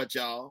guess what,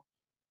 y'all?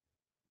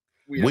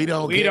 We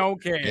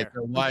don't care. If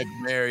the wife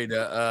married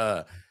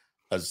a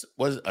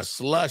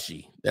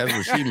slushy. That's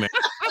what she married.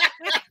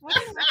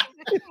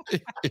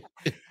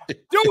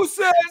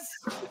 Deuces.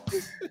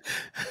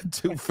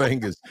 2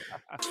 fingers.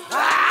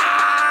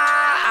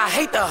 I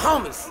hate the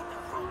homies.